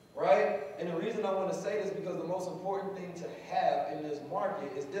 right? And the reason I want to say this is because the most important thing to have in this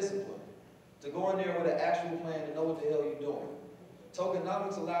market is discipline. To go in there with an actual plan to know what the hell you're doing.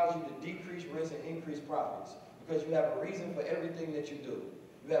 Tokenomics allows you to decrease risk and increase profits because you have a reason for everything that you do.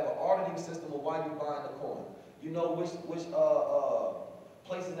 You have an auditing system of why you're buying the coin. You know which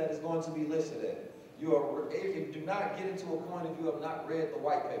places that it's going to be listed at. You do not get into a coin if you have not read the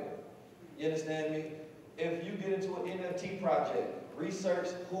white paper. You understand me? If you get into an NFT project, research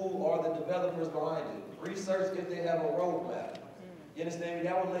who are the developers behind it. Research if they have a roadmap. You understand me?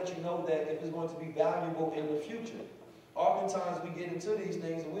 That will let you know that if it's going to be valuable in the future. Oftentimes we get into these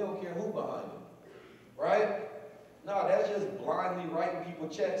things and we don't care who behind them, right? No, that's just blindly writing people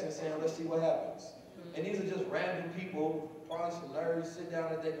checks and saying, let's see what happens. And these are just random people, probably some nerds, sit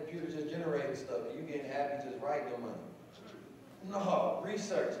down at their computer just generating stuff and you getting happy just writing your money. No,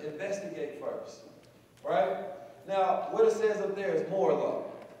 research, investigate first, right? Now, what it says up there is Moore's law.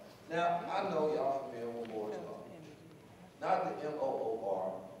 Now, I know y'all familiar with Moore's law. Not the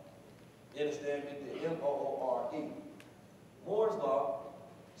M-O-O-R. You understand me? The M-O-O-R-E. Moore's law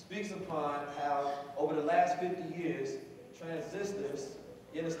speaks upon how over the last 50 years, transistors,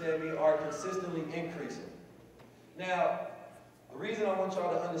 you understand me, are consistently increasing. Now, the reason I want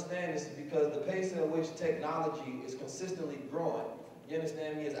y'all to understand this is because the pace at which technology is consistently growing, you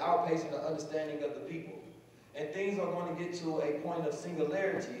understand me, is outpacing the understanding of the people. And things are going to get to a point of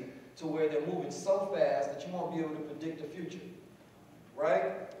singularity to where they're moving so fast that you won't be able to predict the future,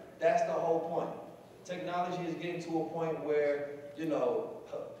 right? That's the whole point. Technology is getting to a point where, you know,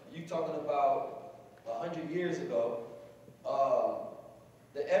 you talking about 100 years ago,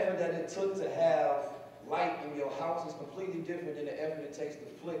 the effort that it took to have light in your house is completely different than the effort it takes to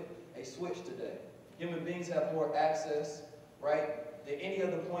flick a switch today. Human beings have more access, right, than any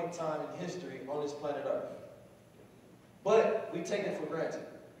other point in time in history on this planet Earth. But we take it for granted.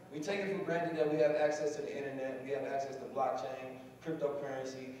 We take it for granted that we have access to the internet, we have access to blockchain,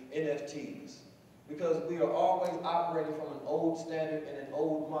 cryptocurrency, NFTs. Because we are always operating from an old standard and an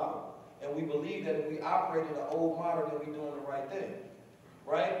old model. And we believe that if we operate in an old model, then we're doing the right thing.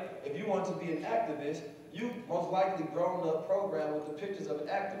 Right? If you want to be an activist, you most likely grown up programmed with the pictures of an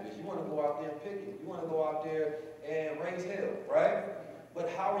activist. You want to go out there and picket. You want to go out there and raise hell, right? But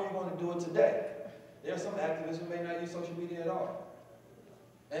how are you going to do it today? There are some activists who may not use social media at all.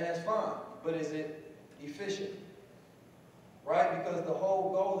 And that's fine, but is it efficient? Right? Because the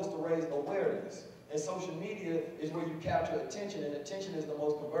whole goal is to raise awareness. And social media is where you capture attention, and attention is the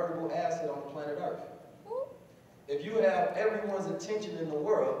most convertible asset on the planet Earth. If you have everyone's attention in the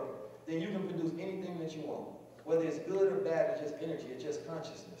world, then you can produce anything that you want. Whether it's good or bad, it's just energy, it's just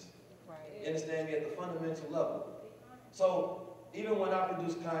consciousness. Right. You understand me? At the fundamental level. So even when I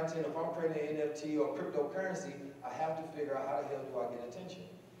produce content, if I'm creating an NFT or cryptocurrency, I have to figure out how the hell do I get attention?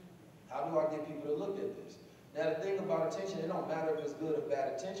 How do I get people to look at this? Now the thing about attention, it don't matter if it's good or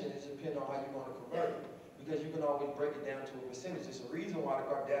bad attention, it just depends on how you're going to convert it. Because you can always break it down to a percentage. It's a reason why the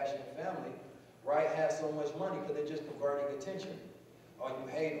Kardashian family, right, has so much money, because they're just converting attention. Or you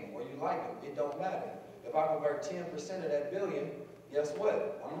hate them, or you like them, it don't matter. If I convert 10% of that billion, guess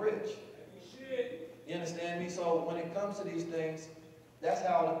what? I'm rich. You understand me? So when it comes to these things, that's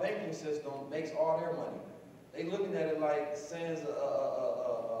how the banking system makes all their money. They looking at it like sands,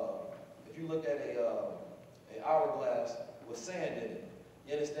 if you look at an hourglass with sand in it.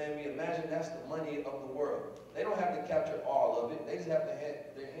 You understand me? Imagine that's the money of the world. They don't have to capture all of it. They just have to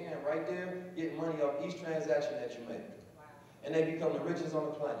have their hand right there, get money off each transaction that you make. And they become the richest on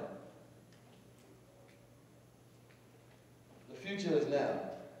the planet. The future is now,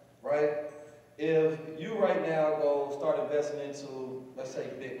 right? If you right now go start investing into, let's say,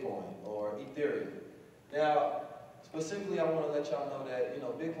 Bitcoin or Ethereum. Now, specifically, I want to let y'all know that,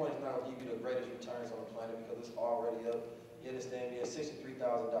 Bitcoin is not going to give you the greatest returns on the planet because it's already up, you understand me, at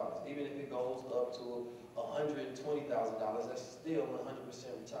 $63,000. Even if it goes up to $120,000, that's still 100%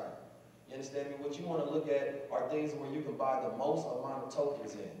 return. You understand me? What you want to look at are things where you can buy the most amount of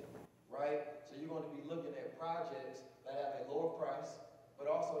tokens in, right? So you're going to be looking at projects that have a lower price, but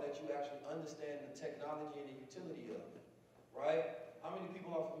also that you actually understand the technology and the utility of it, right? How many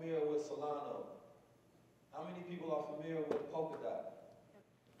people are familiar with Solana? How many people are familiar with Polkadot?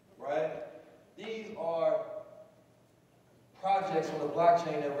 Right? These are projects on the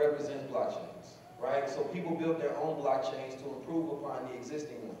blockchain that represent blockchains, right? So people built their own blockchains to improve upon the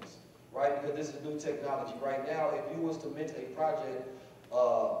existing ones, right? Because this is new technology. Right now, if you was to mint a project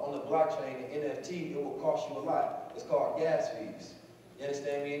on the blockchain, an NFT, it will cost you a lot. It's called gas fees. You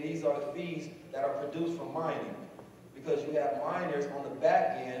understand me? And these are the fees that are produced from mining. Because you have miners on the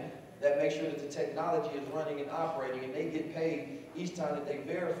back end that make sure that the technology is running and operating, and they get paid each time that they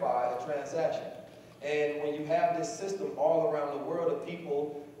verify a transaction. And when you have this system all around the world of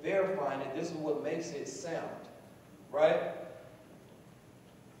people verifying it, this is what makes it sound, right?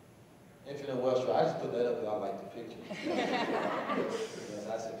 Infinite Wealth Strategy. I just put that up because I like the picture. Because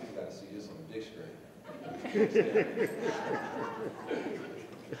I said people got to see this on the big screen.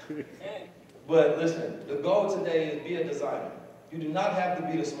 But listen, the goal today is be a designer. You do not have to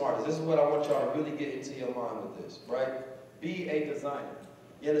be the smartest. This is what I want y'all to really get into your mind with this, right? Be a designer.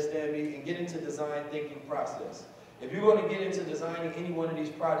 You understand me? And get into design thinking process. If you're going to get into designing any one of these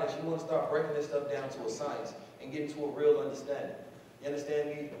projects, you want to start breaking this stuff down to a science and get into a real understanding. You understand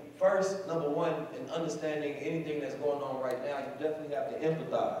me? First, number one, in understanding anything that's going on right now, you definitely have to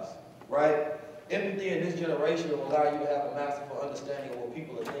empathize, right? Empathy in this generation will allow you to have a masterful understanding of what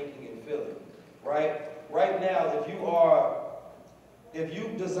people are thinking and feeling, right? Right now, if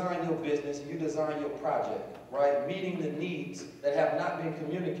you design your business and you design your project, right, meeting the needs that have not been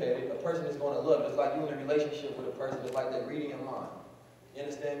communicated, a person is going to love it. It's like you in a relationship with a person. It's like they're reading your mind. You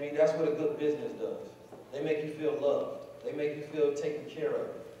understand me? That's what a good business does. They make you feel loved. They make you feel taken care of,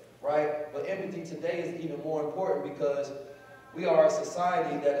 right? But empathy today is even more important because we are a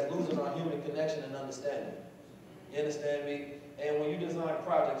society that is losing our human connection and understanding. You understand me? And when you design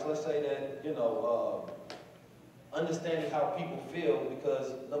projects, let's say that, understanding how people feel,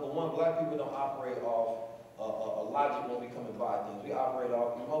 because number one, black people don't operate off a logic when we come and buy things. We operate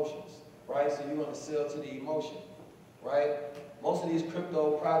off emotions, right? So you're going to sell to the emotion, right? Most of these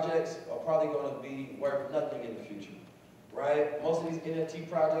crypto projects are probably going to be worth nothing in the future, right? Most of these NFT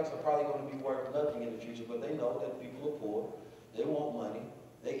projects are probably going to be worth nothing in the future, but they know that people are poor, they want money,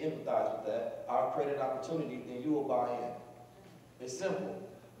 they empathize with that. I'll create an opportunity, then you will buy in. It's simple.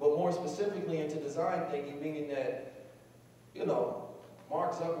 But more specifically into design thinking, meaning that,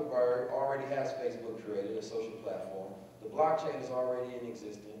 Mark Zuckerberg already has Facebook created, a social platform. The blockchain is already in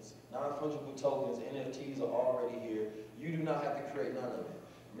existence. Non-fungible tokens, NFTs are already here. You do not have to create none of it.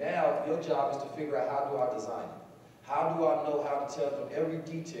 Now, your job is to figure out how do I design it? How do I know how to tell them every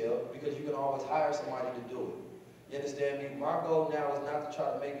detail? Because you can always hire somebody to do it. You understand me? My goal now is not to try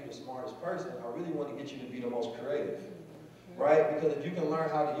to make you the smartest person. I really want to get you to be the most creative. Right? Because if you can learn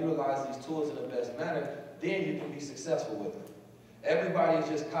how to utilize these tools in the best manner, then you can be successful with them. Everybody is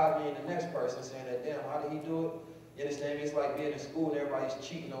just copying the next person saying that, damn, how did he do it? You understand me? It's like being in school and everybody's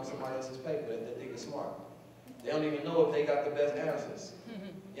cheating on somebody else's paper that they think is smart. They don't even know if they got the best answers.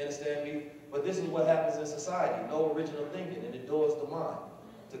 You understand me? But this is what happens in society. No original thinking, and it dulls the mind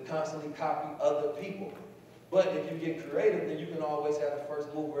to constantly copy other people. But if you get creative, then you can always have the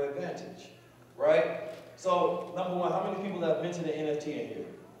first mover advantage, right? So, number one, how many people have minted an NFT in here?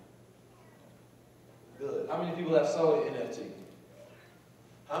 Good. How many people have sold an NFT?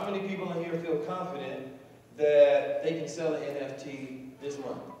 How many people in here feel confident that they can sell an NFT this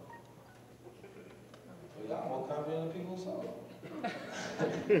month? Well, y'all more confident than people who sold.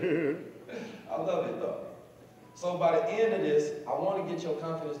 I love it though. So by the end of this, I want to get your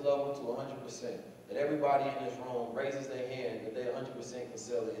confidence level to 100%. That everybody in this room raises their hand that they 100% can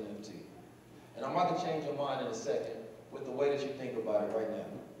sell the NFT. And I'm about to change your mind in a second with the way that you think about it right now.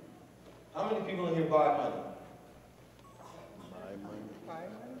 How many people in here buy money?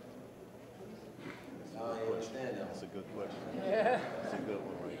 I don't understand that. That's a good question. Yeah. That's a good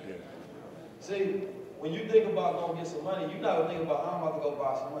one right there. See, when you think about going to get some money, you're not going to think about how I'm about to go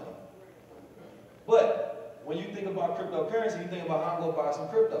buy some money. But when you think about cryptocurrency, you think about how I'm going to buy some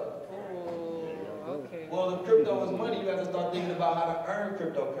crypto. Ooh, okay. Well, if crypto is money, you have to start thinking about how to earn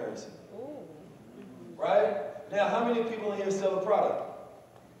cryptocurrency. Ooh. Right? Now, how many people in here sell a product?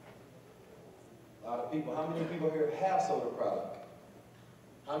 A lot of people. How many people here have sold a product?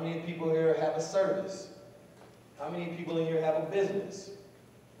 How many people here have a service? How many people in here have a business?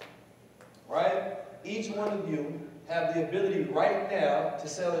 Right? Each one of you have the ability right now to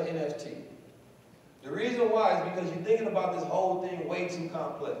sell an NFT. The reason why is because you're thinking about this whole thing way too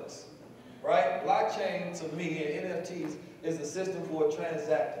complex. Right? Blockchain to me and NFTs is a system for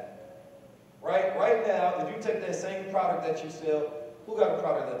transacting. Right? Right now, if you take that same product that you sell, who got a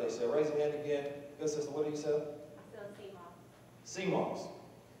product that they sell? Raise your hand again. Good sister, what do you sell? Sea moss.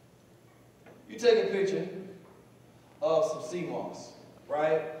 You take a picture of some sea moss,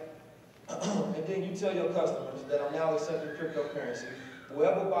 right? And then you tell your customers that I'm now accepting cryptocurrency.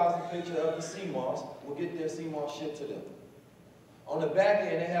 Whoever buys the picture of the sea moss will get their sea moss shipped to them. On the back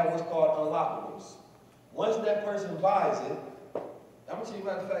end, they have what's called unlockables. Once that person buys it, I'm going to tell you,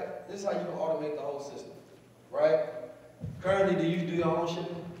 matter of fact, this is how you can automate the whole system, right? Currently, do you do your own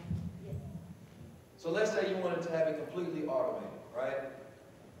shipping? Yes. So let's say you wanted to have it completely automated, right?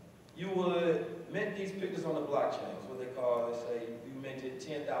 You would mint these pictures on the blockchain. It's what they call, let's say you minted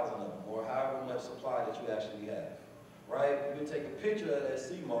 10,000 of them, or however much supply that you actually have, right? You would take a picture of that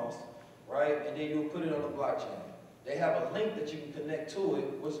sea moss, right? And then you would put it on the blockchain. They have a link that you can connect to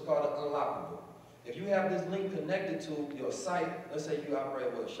it, which is called an unlockable. If you have this link connected to your site, let's say you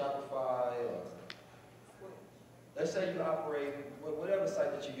operate with Shopify, or let's say you operate with whatever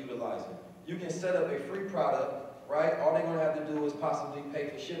site that you're utilizing, you can set up a free product, right? All they're going to have to do is possibly pay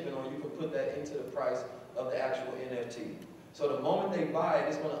for shipping, or you can put that into the price of the actual NFT. So the moment they buy it,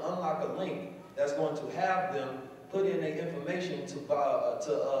 it's going to unlock a link that's going to have them put in their information to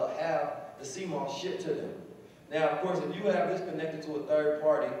have the sea moss shipped to them. Now, of course, if you have this connected to a third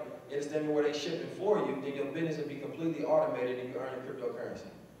party, understand where they shipping for you, then your business will be completely automated and you're earning cryptocurrency.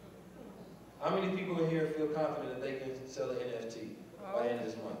 How many people in here feel confident that they can sell an NFT by the end of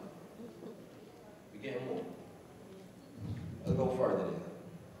this month? We're getting more. Let's go further then.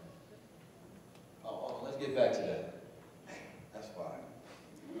 Let's get back to that. That's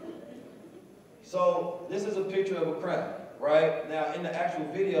fine. So this is a picture of a crown, right? Now in the actual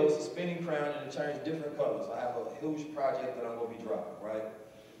video, it's a spinning crown and it turns different colors. I have a huge project that I'm going to be dropping, right?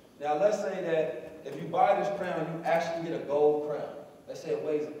 Now let's say that if you buy this crown, you actually get a gold crown. Let's say it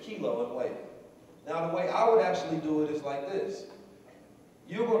weighs a kilo in weight. Now the way I would actually do it is like this.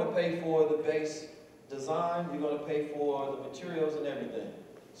 You're going to pay for the base design, you're going to pay for the materials and everything.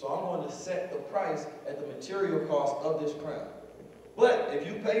 So I'm going to set the price at the material cost of this crown. But if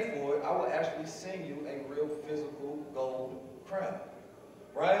you pay for it, I will actually send you a real physical gold crown,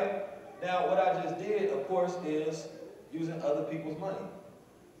 right? Now what I just did, of course, is using other people's money.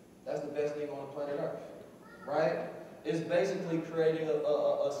 That's the best thing on the planet Earth, right? It's basically creating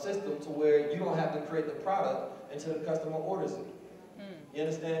a system to where you don't have to create the product until the customer orders it. You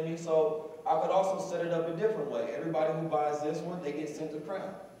understand me? So I could also set it up a different way. Everybody who buys this one, they get sent the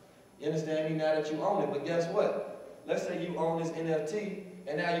crown. You understand me? Now that you own it. But guess what? Let's say you own this NFT,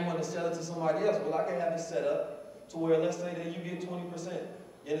 and now you want to sell it to somebody else. Well, I can have it set up to where, let's say that you get 20%.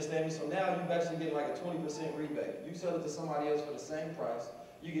 You understand me? So now you actually get like a 20% rebate. You sell it to somebody else for the same price.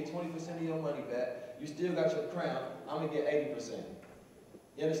 You get 20% of your money back. You still got your crown. I'm going to get 80%.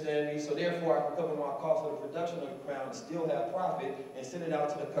 You understand me? So therefore, I can cover my cost of the production of the crown and still have profit and send it out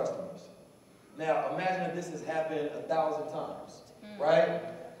to the customers. Now, imagine if this has happened 1,000 times, right?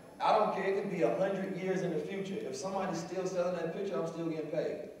 I don't care, it could be 100 years in the future. If somebody's still selling that picture, I'm still getting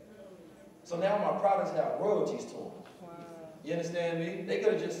paid. So now my products have royalties to them. You understand me? They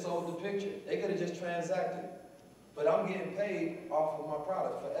could have just sold the picture. They could have just transacted. But I'm getting paid off of my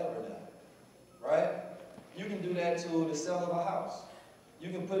product forever now. Right? You can do that to the sale of a house.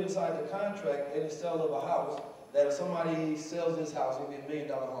 You can put inside the contract in the sale of a house that if somebody sells this house, it'll be $1 million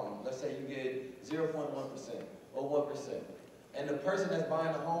home. Let's say you get 0.1% or 1%. And the person that's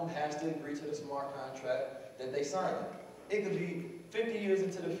buying the home has to agree to the smart contract that they signed. It could be 50 years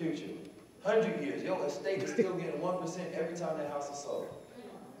into the future, 100 years. Your estate is still getting 1% every time that house is sold.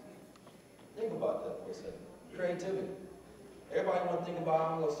 Think about that for a second. Creativity. Everybody want to think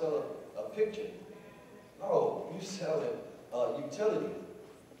about, I'm going to sell a picture. No, you selling a utility.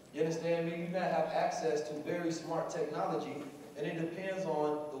 You understand me? You now have access to very smart technology, and it depends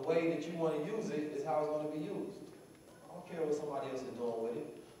on the way that you want to use it is how it's going to be used. I don't care what somebody else is doing with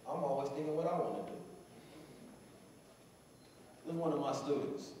it. I'm always thinking what I want to do. This is one of my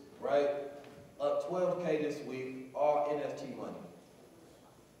students, right? Up 12K this week, all NFT money.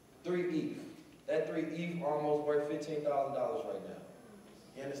 3 ETH. That 3 ETH almost worth $15,000 right now.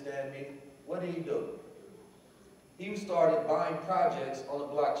 You understand me? What did he do? He started buying projects on the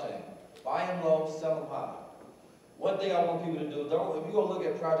blockchain. Buy them low, sell them high. One thing I want people to do, if you go look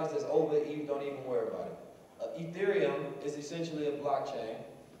at projects that's over ETH, don't even worry about it. Ethereum is essentially a blockchain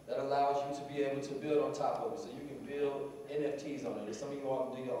that allows you to be able to build on top of it. So you can build NFTs on it. And some of you all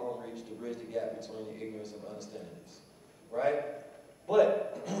can do your own reach to bridge the gap between your ignorance and understanding this. Right?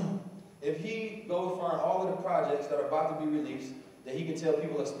 But if he goes find all of the projects that are about to be released, that he can tell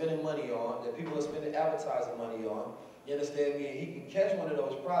people are spending money on, that people are spending advertising money on, you understand me? And he can catch one of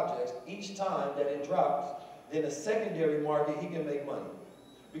those projects each time that it drops, then the secondary market, he can make money.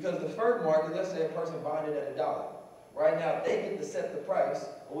 Because the first market, let's say a person buying it at $1. Right now, they get to set the price,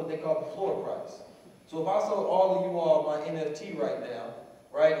 or what they call the floor price. So if I sold all of you all my NFT right now,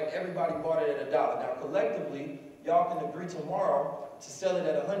 right, and everybody bought it at $1, now collectively, y'all can agree tomorrow to sell it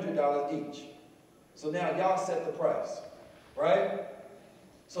at $100 each. So now y'all set the price, right?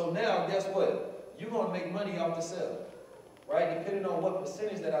 So now, guess what? You're going to make money off the sale, right? Depending on what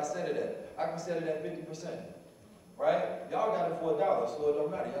percentage that I set it at. I can set it at 50%, right? Y'all got it for $1, so it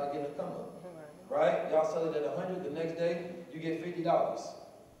don't matter. Y'all getting a come up. Right? Y'all sell it at 100, the next day, you get $50.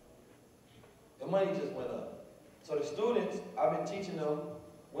 The money just went up. So the students, I've been teaching them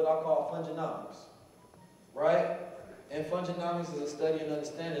what I call fungonomics. Right? And fungonomics is a study and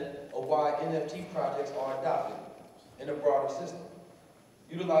understanding of why NFT projects are adopted in a broader system.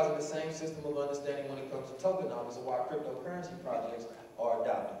 Utilizing the same system of understanding when it comes to tokenomics of why cryptocurrency projects are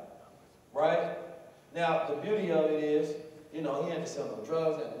adopted. Right? Now, the beauty of it is, you know, he had to sell no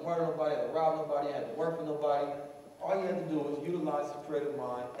drugs, he had to murder nobody, had to rob nobody, he had to work for nobody. All you had to do was utilize his creative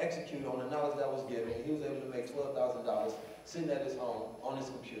mind, execute on the knowledge that was given, and he was able to make $12,000 sitting at his home on his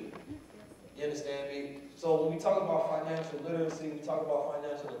computer. You understand me? So when we talk about financial literacy, we talk about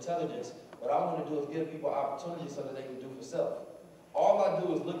financial intelligence, what I want to do is give people opportunities so that they can do for self. All I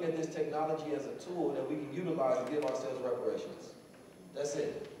do is look at this technology as a tool that we can utilize to give ourselves reparations. That's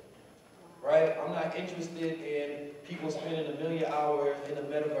it. Right? I'm not interested in people spending 1 million hours in the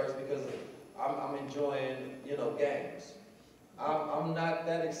metaverse because I'm enjoying, you know, games. I'm not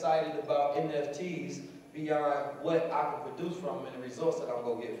that excited about NFTs beyond what I can produce from them and the results that I'm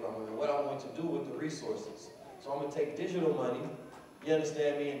going to get from them and what I'm going to do with the resources. So I'm going to take digital money, you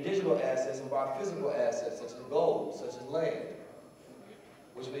understand me, and digital assets and buy physical assets such as gold, such as land,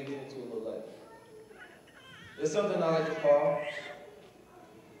 which we get into a little later. There's something I like to call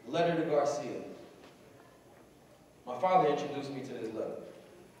Letter to Garcia. My father introduced me to this letter.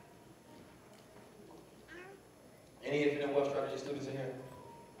 Any infinite wealth strategy students in here?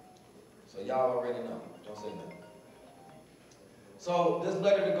 So y'all already know. Don't say nothing. So this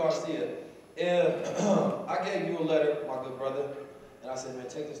letter to Garcia, if I gave you a letter, my good brother, and I said, man,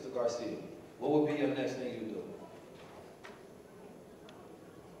 take this to Garcia, what would be your next thing you do?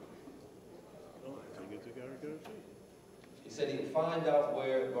 Take it to Garcia. He said he would find out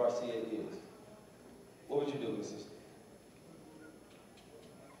where Garcia is. What would you do, sister?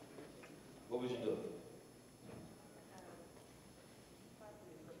 What would you do?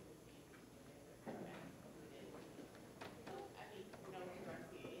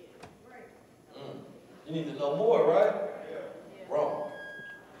 You need to know more, right? Yeah. Wrong.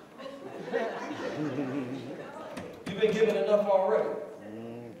 You've been given enough already.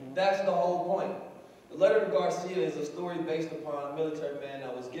 That's the whole point. The letter to Garcia is a story based upon a military man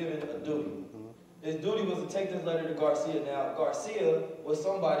that was given a duty. His duty was to take this letter to Garcia. Now, Garcia was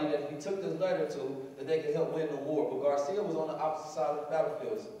somebody that if he took this letter to, that they could help win the war. But Garcia was on the opposite side of the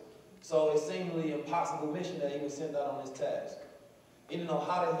battlefield. So it's seemingly impossible mission that he was sent out on this task. He didn't know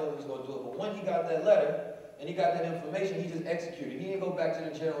how the hell he was going to do it. But when he got that letter and he got that information, he just executed. He didn't go back to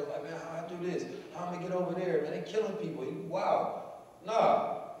the general and was like, man, how do I do this? How am I going to get over there? Man, they killing people. Wow.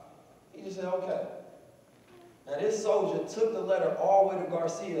 Nah. He just said, okay. Now this soldier took the letter all the way to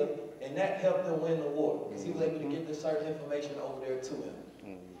Garcia, and that helped him win the war because he was able to get this certain information over there to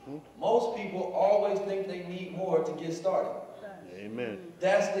him. Most people always think they need more to get started. Amen.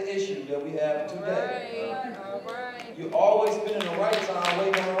 That's the issue that we have today. All right. You're always spending the right time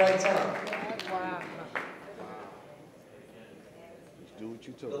waiting on the right time. Wow. Just do what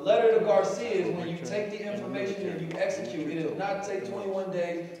you The told. letter to Garcia is when you take the information and you execute. It does not take 21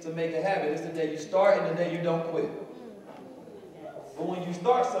 days to make a habit. It's the day you start and the day you don't quit. But when you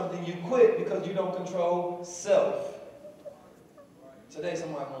start something, you quit because you don't control self. Today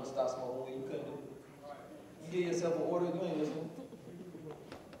somebody wants to stop smoking weed, you couldn't do it. You give yourself an order, you ain't listening.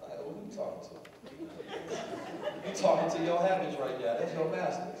 Like, who you talking to? You talking to your habits right now. That's your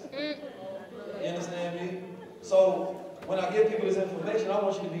masters. You understand me? So when I give people this information, I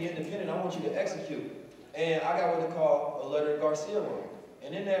want you to be independent. I want you to execute. And I got what they call a letter to Garcia room.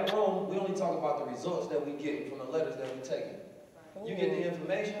 And in that room, we only talk about the results that we get from the letters that we taking. You get the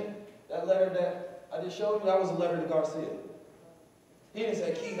information. That letter that I just showed you, that was a letter to Garcia. He didn't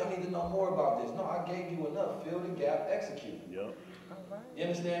say, Keith, I need to know more about this. No, I gave you enough. Fill the gap, execute. Yep. You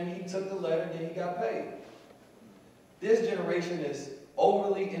understand me? He took the letter, then he got paid. This generation is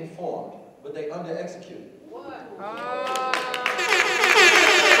overly informed, but they under-execute.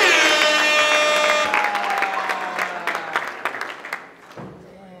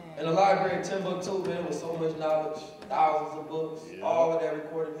 In the library of Timbuktu, man, with so much knowledge, thousands of books, all of that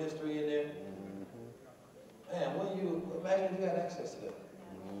recorded history in there. Man, imagine if you had access to that. It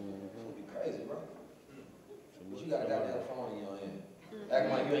would be crazy, bro. But you got a goddamn phone in your hand.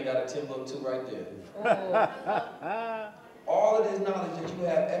 Acting like you ain't got a Timbuktu right there. All of this knowledge that you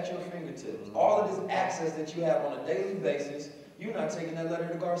have at your fingertips, all of this access that you have on a daily basis, you're not taking that letter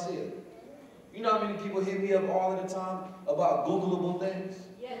to Garcia. You know how many people hit me up all of the time about Googleable things?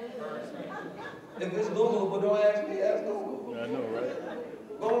 If it's Googleable, don't ask me, ask Google. I know,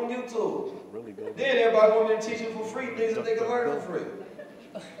 right? Go on YouTube. Really go. Then everybody want me to teach them for free things that they can learn for free.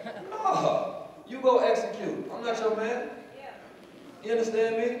 No, you go execute. I'm not your man. You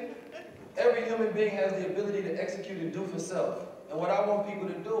understand me? Every human being has the ability to execute and do for self. And what I want people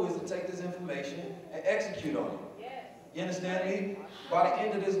to do is to take this information and execute on it. You understand me? By the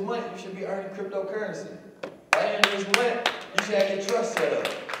end of this month, you should be earning cryptocurrency. By the end of this month, you should have your trust set up.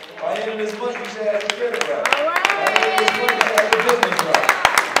 By the end of this month, you should have your credit right. By the end of this month, you should have your business right.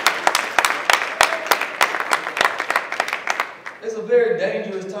 It's a very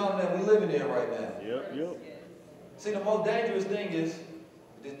dangerous time that we're living in right now. Yep. See, the most dangerous thing is,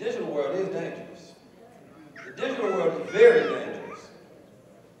 the digital world is dangerous. The digital world is very dangerous.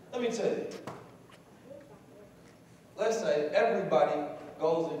 Let me tell you. Let's say everybody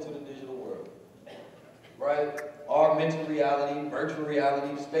goes into the digital world, right? Augmented reality, virtual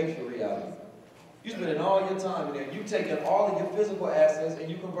reality, spatial reality. You spending all your time in there. You taking all of your physical assets and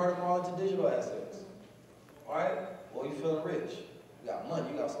you convert them all into digital assets. All right? Well, you feeling rich. You got money.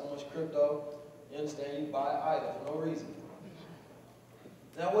 You got so much crypto. You understand? You buy an item for no reason.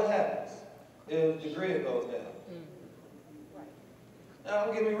 Now, what happens if the grid goes down? Now,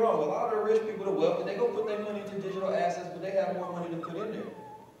 don't get me wrong. A lot of the rich people, the wealthy, they go put their money into digital assets, but they have more money to put in there.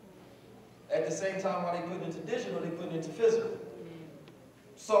 At the same time, while they put into digital, they put into physical.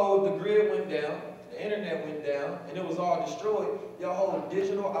 So the grid went down, the internet went down, and it was all destroyed. Your whole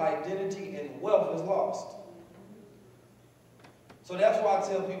digital identity and wealth is lost. So that's why I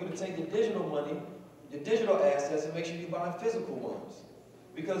tell people to take the digital money, the digital assets, and make sure you buy physical ones.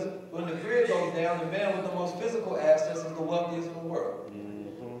 Because when the grid goes down, the man with the most physical assets is the wealthiest in the world.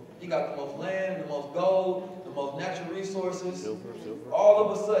 He got the most land, the most gold, the most natural resources. Silver. All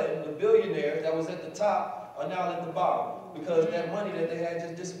of a sudden, the billionaires that was at the top are now at the bottom because that money that they had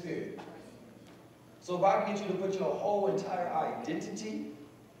just disappeared. So if I can get you to put your whole entire identity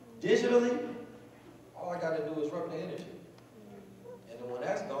digitally, all I got to do is rub the energy. And then when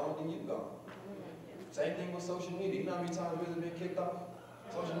that's gone, then you're gone. Same thing with social media. You know how many times RZA been kicked off?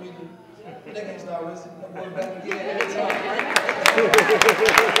 Social media. They can't stop RZA. I'm going back again every time.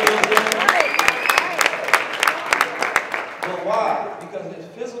 But why? Because his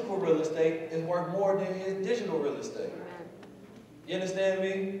physical real estate is worth more than his digital real estate. You understand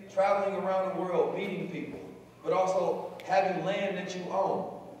me? Traveling around the world, meeting people, but also having land that you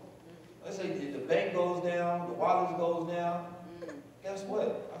own. Let's say the bank goes down, the wallet goes down. Guess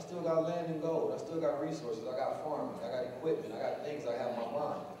what? I still got land and gold. I still got resources. I got farming. I got equipment. I got things I have in my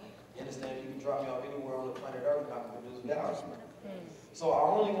mind. You understand? You can drop me off anywhere on the planet Earth and I can produce value. So I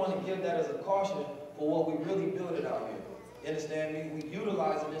only want to give that as a caution for what we really building out here. You understand me? We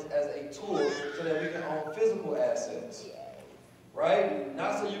utilizing this as a tool so that we can own physical assets. Right?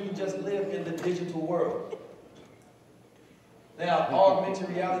 Not so you can just live in the digital world. Now, augmented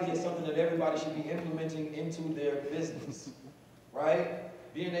reality is something that everybody should be implementing into their business.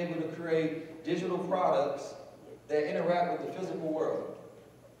 Right? Being able to create digital products that interact with the physical world.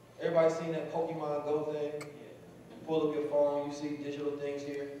 Everybody seen that Pokemon Go thing? You pull up your phone, you see digital things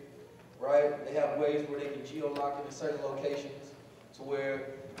here. Right? They have ways where they can geo-lock it in certain locations to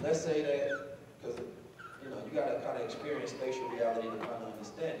where, let's say that, because you know, you got to kind of experience spatial reality to kind of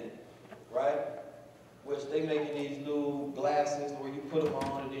understand it, right? Which they making these new glasses where you put them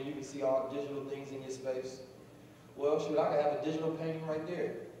on and then you can see all the digital things in your space. Well, shoot, I could have a digital painting right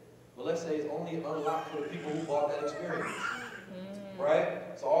there. But let's say it's only unlocked for the people who bought that experience,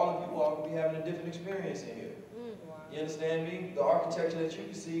 right? So all the people all could be having a different experience in here. You understand me? The architecture that you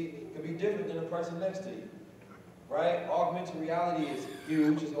can see could be different than the person next to you. Right? Augmented reality is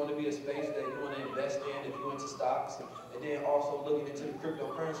huge. It's going to be a space that you want to invest in if you're into stocks. And then also looking into the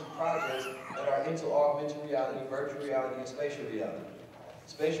cryptocurrency projects that are into augmented reality, virtual reality, and spatial reality.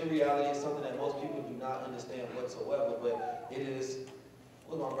 Spatial reality is something that most people do not understand whatsoever, but it is,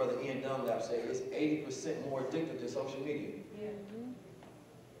 what my brother Ian Dunlap say, it's 80% more addictive than social media.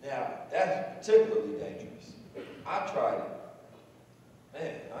 Now, that's particularly dangerous. I tried it.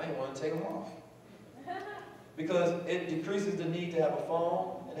 Man, I ain't want to take them off. Because it decreases the need to have a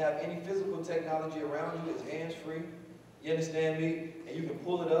phone and have any physical technology around you. It's hands-free. You understand me? And you can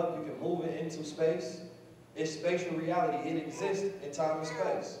pull it up, you can move it into space. It's spatial reality. It exists in time and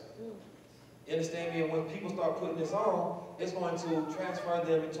space. You understand me? And when people start putting this on, it's going to transfer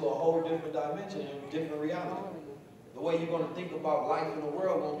them into a whole different dimension and different reality. The way you're going to think about life in the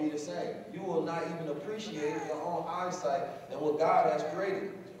world won't be the same. You will not even appreciate your own eyesight and what God has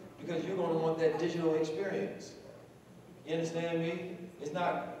created. Because you're going to want that digital experience. You understand me? It's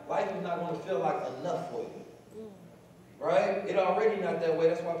not, life is not going to feel like enough for you. Right? It's already not that way.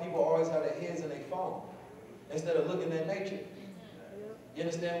 That's why people always have their heads in their phone instead of looking at nature. You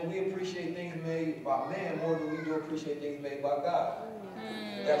understand? When we appreciate things made by man more than we do appreciate things made by God.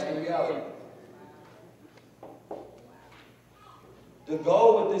 That's the reality. The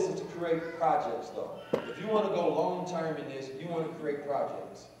goal with this is to create projects, though. If you want to go long-term in this, you want to create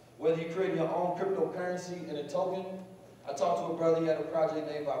projects. Whether you create your own cryptocurrency and a token. I talked to a brother, he had a project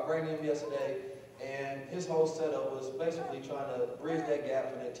named Vibranium yesterday, and his whole setup was basically trying to bridge that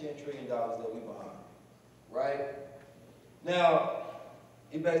gap for that $10 trillion that we behind. Right? Now,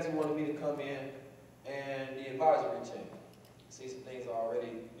 he basically wanted me to come in and the advisory team. See some things I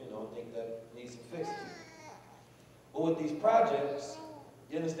already, think that need some fixing. But with these projects,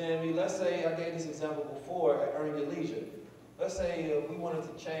 you understand me? Let's say, I gave this example before at Earn Your Leisure. Let's say we wanted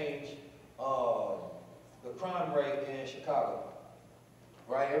to change the crime rate in Chicago,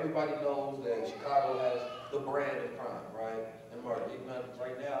 right? Everybody knows that Chicago has the brand of crime, right? And murder.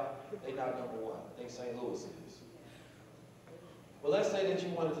 Right now, they're not number one. I think St. Louis is. But let's say that you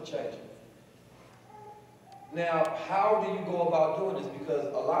wanted to change it. Now, how do you go about doing this?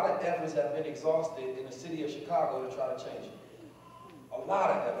 Because a lot of efforts have been exhausted in the city of Chicago to try to change it. A lot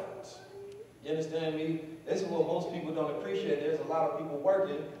of efforts. You understand me? This is what most people don't appreciate. There's a lot of people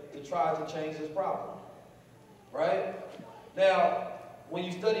working to try to change this problem. Right? Now, when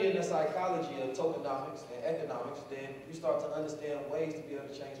you study in the psychology of tokenomics and economics, then you start to understand ways to be able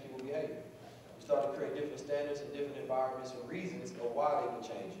to change people's behavior. You start to create different standards and different environments and reasons of why they would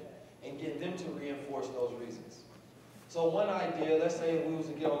change it, and get them to reinforce those reasons. So one idea, let's say if we was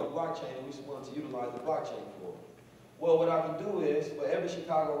to get on the blockchain and we just wanted to utilize the blockchain for it. Well, what I can do is, for every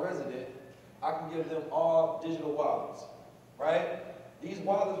Chicago resident, I can give them all digital wallets, right? These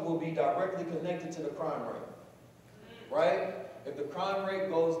wallets will be directly connected to the crime rate, right? If the crime rate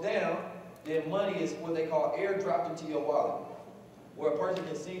goes down, then money is what they call airdropped into your wallet, where a person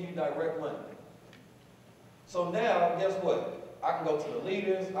can send you direct money. So now, guess what? I can go to the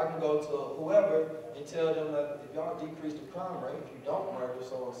leaders, I can go to whoever and tell them that if y'all decrease the crime rate, if you don't murder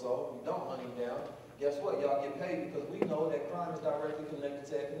so-and-so, if you don't hunt him down, guess what? Y'all get paid because we know that crime is directly connected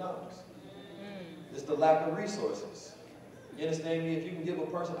to economics. It's the lack of resources. You understand me? If you can give a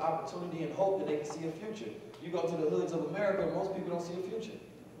person opportunity and hope that they can see a future. You go to the hoods of America, most people don't see a future.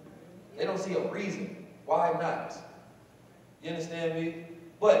 They don't see a reason. Why not? You understand me?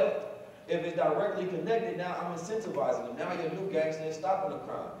 But if it's directly connected, now I'm incentivizing them. Now your new gangster is stopping the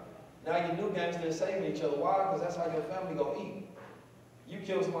crime. Now your new gangster is saving each other. Why? Because that's how your family go eat. You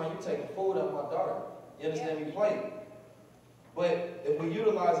kill somebody, you taking food out of my daughter. You understand me? Play. But if we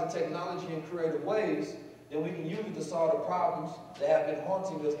utilize the technology in creative ways, then we can use it to solve the problems that have been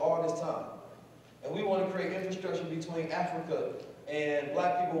haunting us all this time. And we want to create infrastructure between Africa and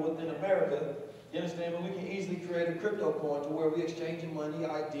black people within America. You understand? But we can easily create a crypto coin to where we're exchanging money,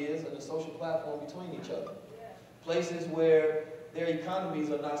 ideas, and a social platform between each other. Places where their economies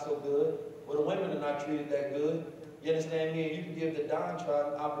are not so good, where the women are not treated that good. You understand me? And you can give the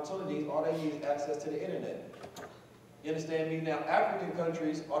downtrodden opportunities. All they need is access to the internet. You understand me? Now, African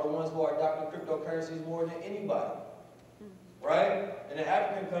countries are the ones who are adopting cryptocurrencies more than anybody. Right? And the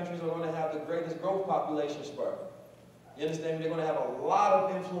African countries are going to have the greatest growth population spurt. You understand me? They're going to have a lot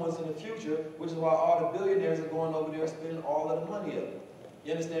of influence in the future, which is why all the billionaires are going over there spending all of the money up.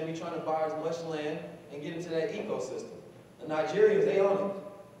 You understand me? Trying to buy as much land and get into that ecosystem. The Nigerians, they own it.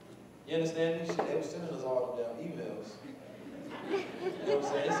 You understand me? They were sending us all the damn emails. You know what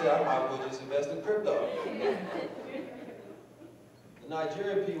I'm saying? They said, I might as well just invest in crypto. The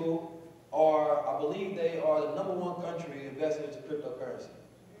Nigerian people are, I believe they are the #1 country investing into cryptocurrency,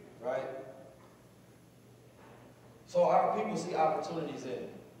 right? So our people see opportunities in it,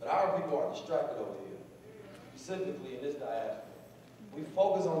 but our people are distracted over here, specifically in this diaspora. We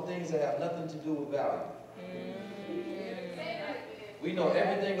focus on things that have nothing to do with value. We know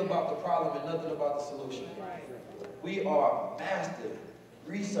everything about the problem and nothing about the solution. We are master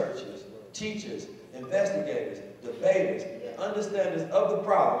researchers, teachers, investigators, debaters, and understanders of the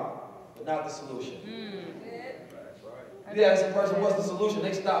problem, but not the solution. You ask a person, what's the solution?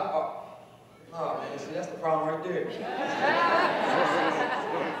 They stop. Oh man, see, that's the problem right there.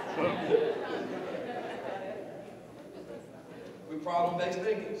 We're problem-based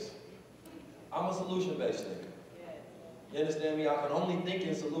thinkers. I'm a solution-based thinker. You understand me? I can only think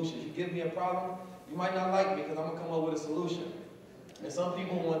in solutions. You give me a problem, you might not like me because I'm going to come up with a solution. And some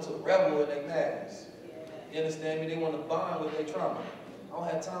people want to revel in their madness. You understand me? They want to bond with their trauma. I don't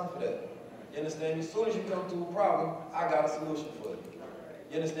have time for that. You understand me? As soon as you come to a problem, I got a solution for it.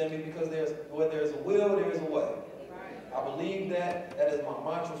 You understand me? Because where there's a will, there is a way. I believe that is my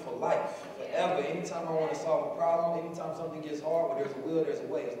mantra for life, forever. Anytime I want to solve a problem, anytime something gets hard, where there's a will, there's a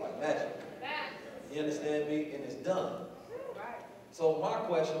way. It's like magic. You understand me? And it's done. So my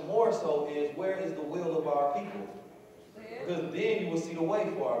question more so is, where is the will of our people? Because then you will see the way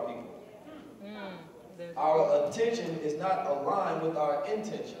for our people. Our attention is not aligned with our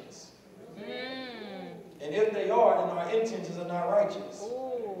intentions. And if they are, then our intentions are not righteous.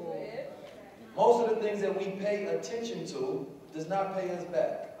 Most of the things that we pay attention to does not pay us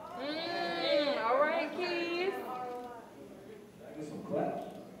back. All right, Keith. Get some claps.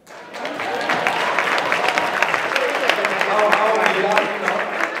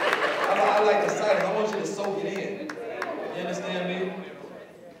 I like the silence. I want you to soak it in. You understand me?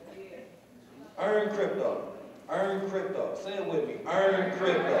 Earn crypto. Earn crypto. Say it with me. Earn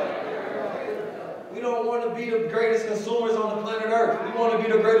crypto. We don't want to be the greatest consumers on the planet Earth. We want to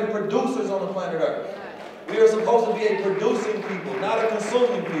be the greatest producers on the planet Earth. We are supposed to be a producing people, not a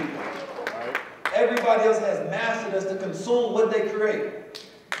consuming people. Everybody else has mastered us to consume what they create.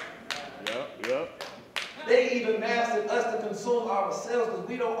 Yep. They even mastered us to consume ourselves because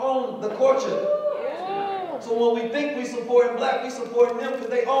we don't own the culture. So when we think we supporting black, we supporting them because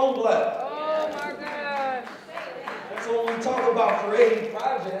they own black. Oh my God. So when we talk about creating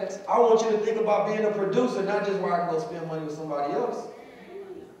projects, I want you to think about being a producer, not just where I can go spend money with somebody else.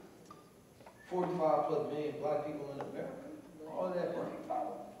 45+ million black people in America. All of that brain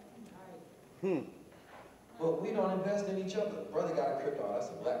power. But we don't invest in each other. Brother got a crypto. That's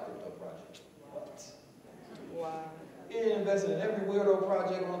a black crypto project. What? Wow. He invested in every weirdo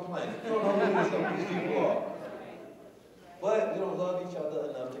project on the planet. You don't know who some of these people are. But we don't love each other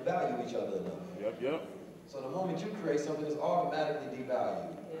enough to value each other enough. Yep. So the moment you create something, it's automatically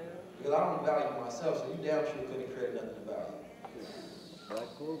devalued. Because I don't value myself, so you damn sure couldn't create nothing to value. Black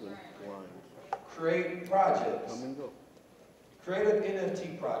clothing line. Create projects. Come and go. Create an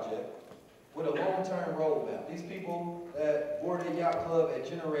NFT project with a long-term roadmap. These people that boarded Yacht Club had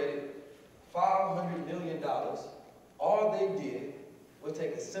generated $500 million. All they did was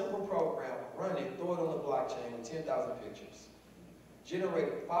take a simple program, run it, throw it on the blockchain with 10,000 pictures.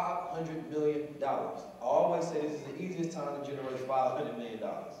 Generated $500 million. I always say this is the easiest time to generate $500 million.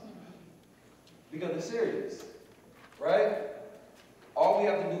 Because it's serious, right? All we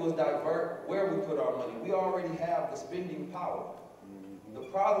have to do is divert where we put our money. We already have the spending power. The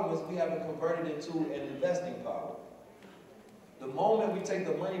problem is we haven't converted it into an investing power. The moment we take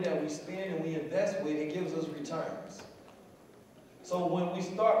the money that we spend and we invest with, it gives us returns. So when we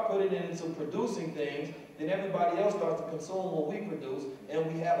start putting it into producing things, then everybody else starts to consume what we produce, and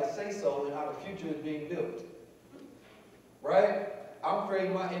we have a say-so in how the future is being built. right? I'm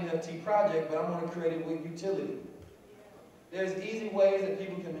creating my NFT project, but I'm going to create it with utility. There's easy ways that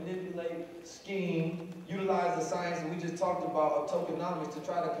people can manipulate, scheme, utilize the science that we just talked about of tokenomics to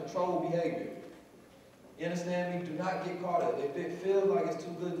try to control behavior. You understand me? Do not get caught up. If it feels like it's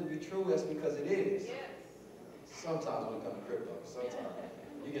too good to be true, that's because it is. Yes. Sometimes when it comes to crypto, sometimes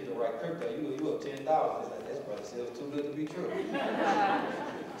you get the right crypto, you up 10,000. It's like, this brother said it's too good to be true.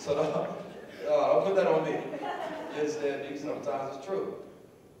 So don't put that on me. You understand me? Sometimes it's true.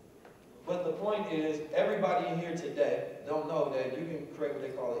 But the point is, everybody in here today don't know that you can create what they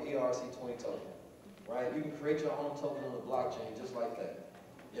call an ERC20 token, right? You can create your own token on the blockchain just like that.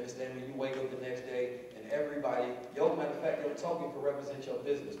 You understand me? You wake up the next day and everybody, matter of fact, your token can represent your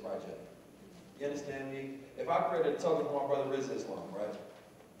business project. You understand me? If I created a token for my brother Riz Islam, right?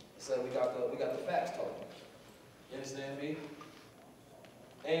 So we got the facts token. You understand me?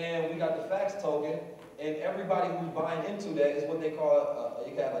 And we got the facts token, and everybody who's buying into that is what they call,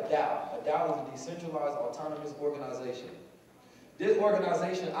 you can have a DAO. A DAO is a decentralized autonomous organization. This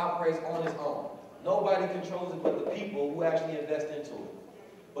organization operates on its own. Nobody controls it but the people who actually invest into it.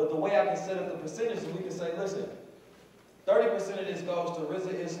 But the way I can set up the percentages, we can say, listen, 30% of this goes to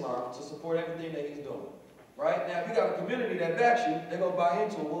Rizza Islam to support everything that he's doing. Right? Now, if you got a community that backs you, they're going to buy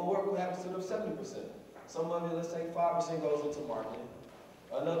into it. Well, what happens to them 70%? Some of it, let's say 5% goes into marketing.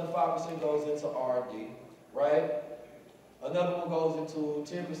 Another 5% goes into R&D, right? Another one goes into,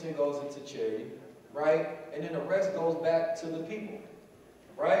 10% goes into charity, right? And then the rest goes back to the people,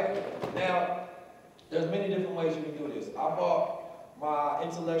 right? Now, there's many different ways you can do this. I bought my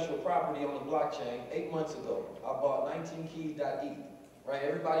intellectual property on the blockchain 8 months ago. I bought 19keys.eth, right?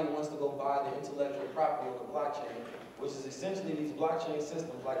 Everybody wants to go buy the intellectual property on the blockchain, which is essentially these blockchain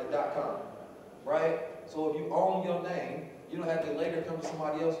systems like a .com, right? So if you own your name, you don't have to later come to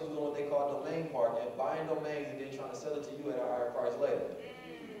somebody else who's doing what they call domain parking, buying domains and then trying to sell it to you at a higher price later,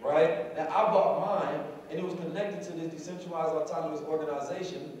 right? Now I bought mine and it was connected to this decentralized autonomous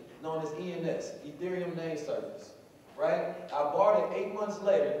organization known as ENS, Ethereum Name Service, right? I bought it 8 months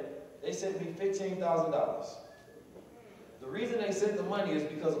later, they sent me $15,000. The reason they sent the money is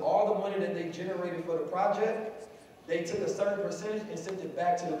because all the money that they generated for the project, they took a certain percentage and sent it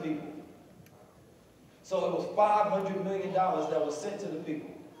back to the people. So it was $500 million that was sent to the people,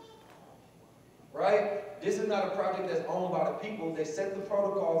 right? This is not a project that's owned by the people. They set the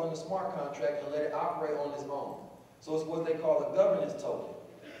protocols in the smart contract and let it operate on its own. So it's what they call a governance token,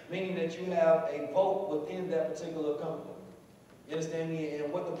 meaning that you have a vote within that particular company. You understand me?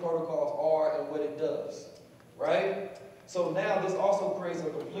 And what the protocols are and what it does, right? So now this also creates a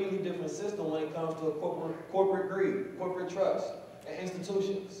completely different system when it comes to corporate greed, corporate trust, and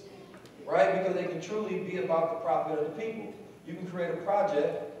institutions. Right? Because they can truly be about the profit of the people. You can create a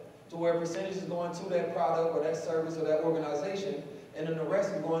project to where a percentage is going to that product or that service or that organization, and then the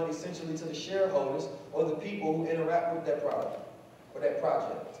rest is going essentially to the shareholders or the people who interact with that product or that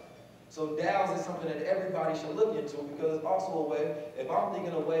project. So DAOs is something that everybody should look into because it's also a way, if I'm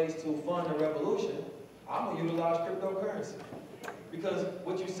thinking of ways to fund a revolution, I'm going to utilize cryptocurrency. Because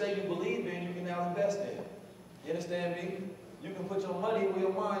what you say you believe in, you can now invest in. You understand me? You can put your money where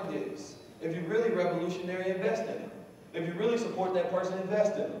your mind is. If you're really revolutionary, invest in it. If you really support that person,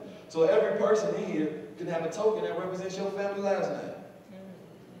 invest in them. So every person in here can have a token that represents your family last name.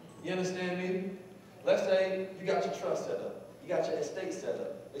 You understand me? Let's say you got your trust set up. You got your estate set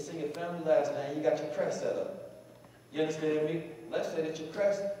up. They say your family last name, you got your crest set up. You understand me? Let's say that your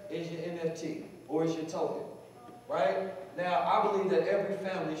crest is your NFT or is your token. Right? Now, I believe that every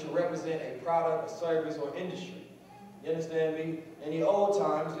family should represent a product, a service, or industry. You understand me? In the old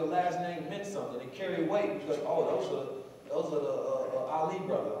times, your last name meant something. It carried weight because, oh, those are the Ali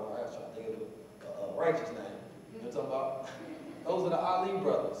brothers. I was trying to think of a righteous name. You know what I'm talking about? Those are the Ali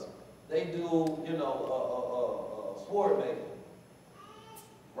brothers. They do, you know, sword making.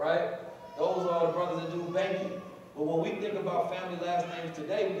 Right? Those are the brothers that do banking. But when we think about family last names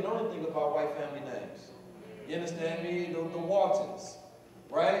today, we can only think about white family names. You understand me? The Waltons.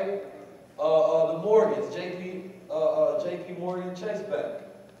 Right? The Morgans, JP Morgan Chase Bank.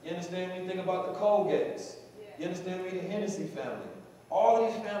 You understand me? Think about the Colgates. You understand me? The Hennessy family. All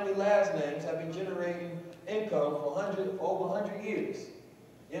of these family last names have been generating income for over 100 years.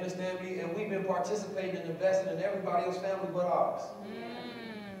 You understand me? And we've been participating and investing in everybody else's family but ours.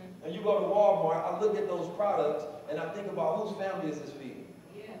 And you go to Walmart, I look at those products and I think about whose family is this feeding.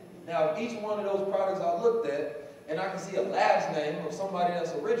 Now, if each one of those products I looked at and I can see a last name of somebody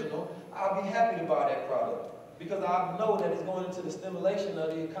that's original, I'll be happy to buy that product because I know that it's going into the stimulation of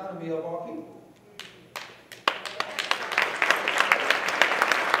the economy of our people.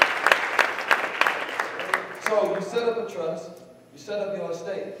 So you set up a trust, you set up your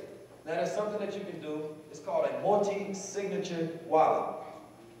estate. Now there's something that you can do. It's called a multi-signature wallet.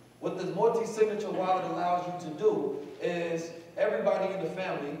 What this multi-signature wallet allows you to do is everybody in the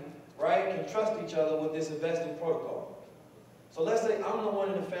family, right, can trust each other with this investing protocol. So let's say I'm the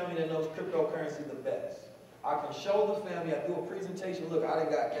one in the family that knows cryptocurrency the best. I can show the family, I do a presentation, look, I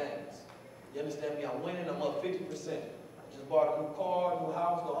done got gains. You understand me? I'm winning, I'm up 50%. I just bought a new car, new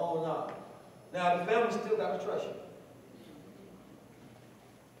house, the whole nine. Now the family still got to trust you.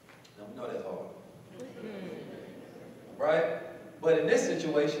 Now we know that's hard. Right? But in this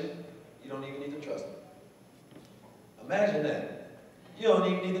situation, you don't even need to trust them. Imagine that. You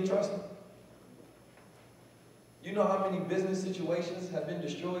don't even need to trust them. You know how many business situations have been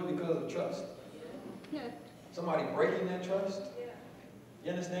destroyed because of trust? Yeah. Somebody breaking that trust? Yeah.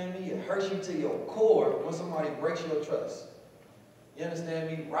 You understand me? It hurts you to your core when somebody breaks your trust. You understand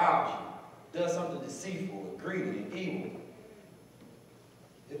me? Robs you, does something deceitful, greedy, and evil.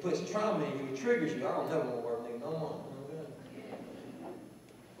 It puts trauma in you, it triggers you. I don't never want to work nigga no more.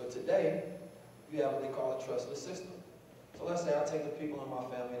 But today, you have what they call a trustless system. So let's say I take the people in my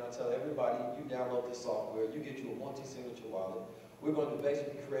family and I tell everybody, you download this software, you get you a multi-signature wallet. We're going to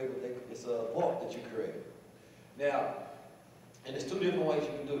basically create it's a vault that you create. Now, and there's two different ways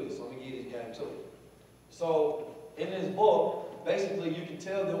you can do this. So let me give you this game too. So in this vault, basically you can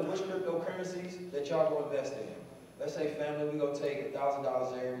tell them which cryptocurrencies that y'all go invest in. Let's say family, we go take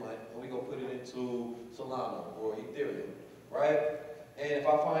 $1,000 every month and we go put it into Solana or Ethereum, right? And if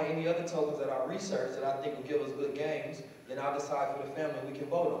I find any other tokens that I research that I think will give us good gains, then I'll decide for the family and we can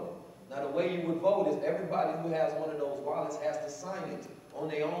vote on it. Now the way you would vote is everybody who has one of those wallets has to sign it on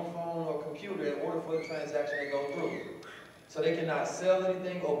their own phone or computer in order for the transaction to go through. So they cannot sell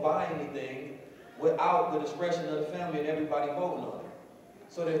anything or buy anything without the discretion of the family and everybody voting on it.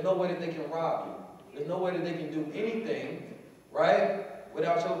 So there's no way that they can rob you. There's no way that they can do anything, right,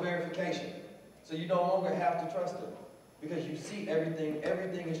 without your verification. So you no longer have to trust them because you see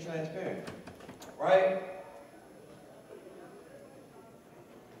everything is transparent, right?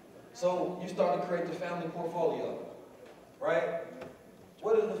 So you start to create the family portfolio, right?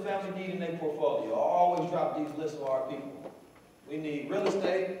 What does the family need in their portfolio? I always drop these lists for our people. We need real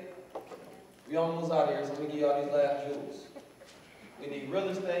estate. We almost out here, so we give y'all these last jewels. We need real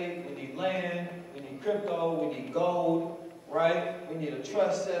estate, we need land, we need crypto, we need gold, right? We need a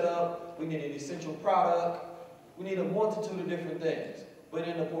trust set up, we need an essential product, we need a multitude of different things. But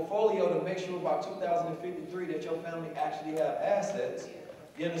in the portfolio, to make sure by 2053 that your family actually have assets,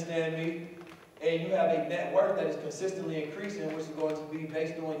 you understand me? And you have a net worth that is consistently increasing, which is going to be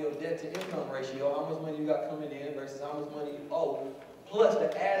based on your debt to income ratio, how much money you got coming in versus how much money you owe, plus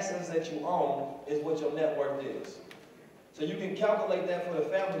the assets that you own is what your net worth is. So you can calculate that for the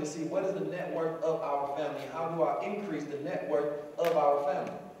family to see what is the net worth of our family, and how do I increase the net worth of our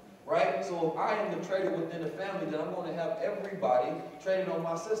family, right? So if I am the trader within the family, then I'm going to have everybody trading on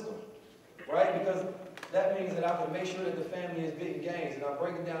my system, right? Because that means that I can make sure that the family is getting gains, and I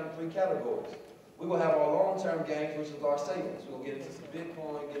break it down in 3 categories. We will have our long-term gains, which is our savings. We'll get into some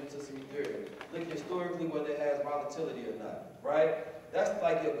Bitcoin, get into some Ethereum. Look historically whether it has volatility or not, right? That's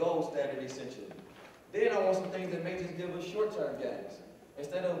like your gold standard, essentially. Then I want some things that may just give us short-term gains.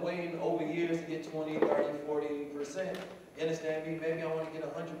 Instead of waiting over years to get 20, 30, 40%, you understand me? Maybe I want to get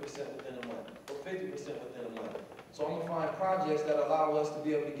 100% within a month, or 50% within a month. So I'm going to find projects that allow us to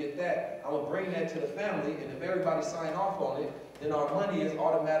be able to get that. I'm going to bring that to the family, and if everybody sign off on it, then our money is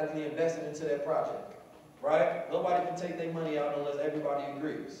automatically invested into that project, right? Nobody can take their money out unless everybody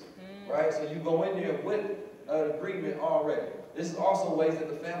agrees, right? So you go in there with an agreement already. This is also ways that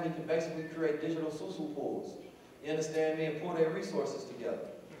the family can basically create digital susu pools, you understand me, and pull their resources together,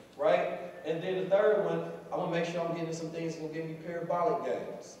 right? And then the third one, I'm going to make sure I'm getting some things that will give me parabolic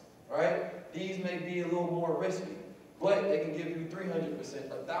gains, right? These may be a little more risky, but they can give you 300%,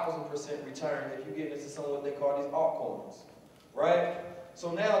 1,000% return if you get into some of what they call these altcoins, right?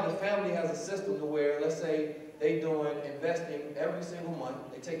 So now the family has a system to where, let's say, they doing investing every single month.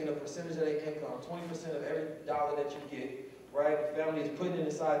 They taking a percentage of their income, 20% of every dollar that you get, right? The family is putting it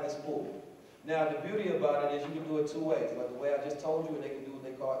inside this pool. Now the beauty about it is you can do it 2 ways, like the way I just told you, and they can do what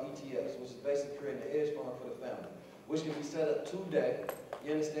they call ETFs, which is basically creating an hedge fund for the family, which can be set up today.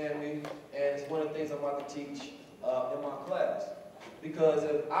 You understand me? And it's one of the things I'm about to teach in my class. Because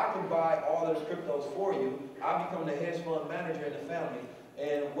if I can buy all of the cryptos for you, I become the hedge fund manager in the family.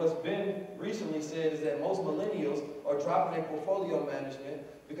 And what's been recently said is that most millennials are dropping their portfolio management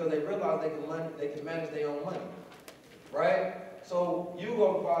because they realize they can manage their own money, right? So you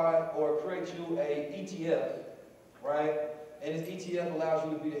go buy or create you a ETF, right? And this ETF allows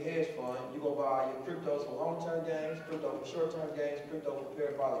you to be the hedge fund. You're going to buy your cryptos for long-term gains, crypto for short-term gains, crypto for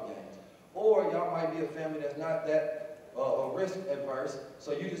periodic gains. Or y'all might be a family that's not that risk adverse,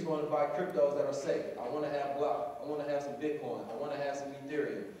 so you're just going to buy cryptos that are safe. I want to have block. I want to have some Bitcoin. I want to have some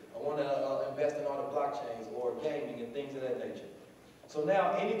Ethereum. I want to invest in all the blockchains or gaming and things of that nature. So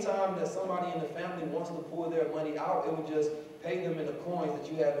now, anytime that somebody in the family wants to pull their money out, it would just pay them in the coins that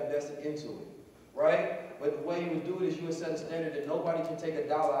you have invested into it, right? But the way you would do it is you would set a standard that nobody can take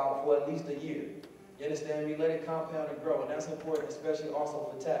 $1 out for at least a year. You understand me? Let it compound and grow, and that's important, especially also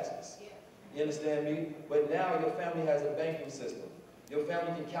for taxes. You understand me? But now your family has a banking system. Your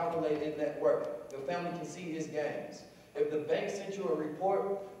family can calculate its net worth. Your family can see its gains. If the bank sent you a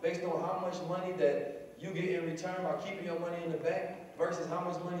report based on how much money that you get in return by keeping your money in the bank versus how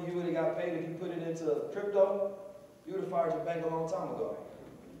much money you would have got paid if you put it into crypto, you would have fired your bank a long time ago.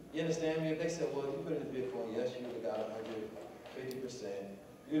 You understand me? If they said, well, you put it in Bitcoin, yes, you would have got 150%.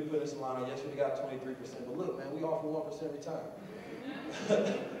 You would have put in Solana, yes, you would have got 23%. But look, man, we offer 1% return.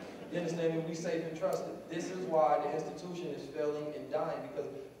 You understand me? We safe and trusted. This is why the institution is failing and dying, because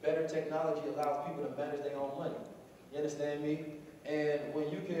better technology allows people to manage their own money. You understand me? And when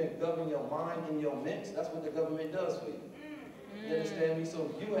you can govern your mind and your mints, that's what the government does for you. You understand me? So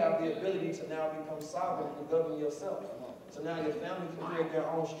you have the ability to now become sovereign and govern yourself. So now your family can create their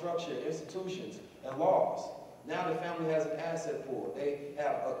own structure, institutions, and laws. Now the family has an asset pool. They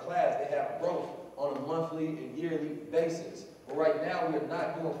have a class. They have growth on a monthly and yearly basis. But right now, we're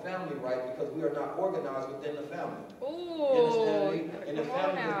not doing family right because we are not organized within the family. Ooh, you understand me? And the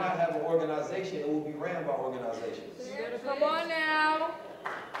family does not have an organization. It will be ran by organizations. Come on now.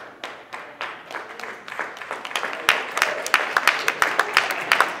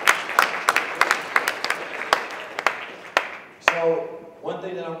 So one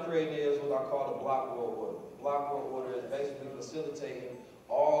thing that I'm creating is what I call the block world order. The block world order is basically facilitating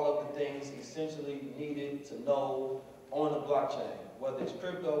all of the things essentially needed to know on the blockchain, whether it's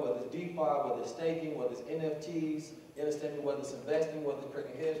crypto, whether it's DeFi, whether it's staking, whether it's NFTs, you understand me, whether it's investing, whether it's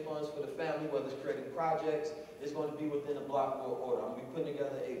creating hedge funds for the family, whether it's creating projects, it's going to be within the block world order. I'm going to be putting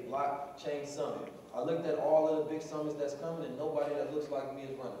together a blockchain summit. I looked at all of the big summits that's coming, and nobody that looks like me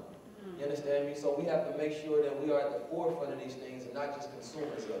is running. You understand me? So we have to make sure that we are at the forefront of these things and not just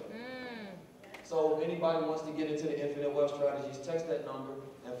consumers of it. So if anybody wants to get into the infinite wealth strategies, text that number.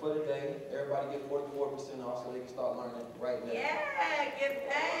 And for the day, everybody get 44% off so they can start learning right now. Yeah, get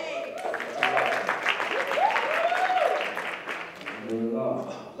paid.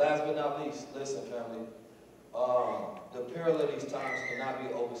 Last but not least, listen, family. The peril of these times cannot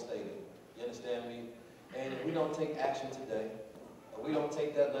be overstated. You understand me? And if we don't take action today, if we don't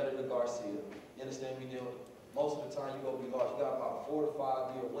take that letter to Garcia, you understand me, then most of the time you're going to be lost. You got about a 4 to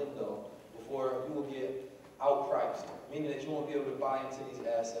 5 year window before you will get outpriced, meaning that you won't be able to buy into these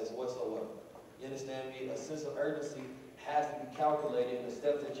assets whatsoever. You understand me? A sense of urgency has to be calculated in the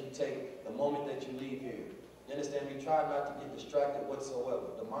steps that you take the moment that you leave here. You understand me? Try not to get distracted whatsoever.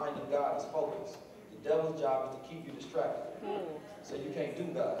 The mind of God is focused. The devil's job is to keep you distracted. So you can't do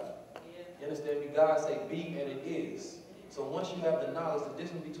God. You understand me? God say be and it is. So once you have the knowledge, the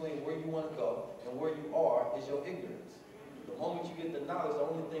difference between where you want to go and where you are is your ignorance. The moment you get the knowledge, the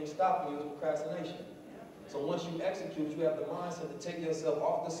only thing stopping you is procrastination. So once you execute, you have the mindset to take yourself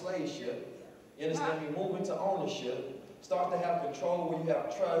off the slave ship. You understand me? Move into ownership. Start to have control where you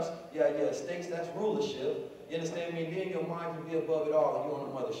have trust. You have your estates, that's rulership. You understand me? And then your mind can be above it all and you're on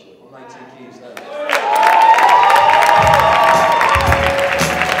the mothership. I'm 19 keys now.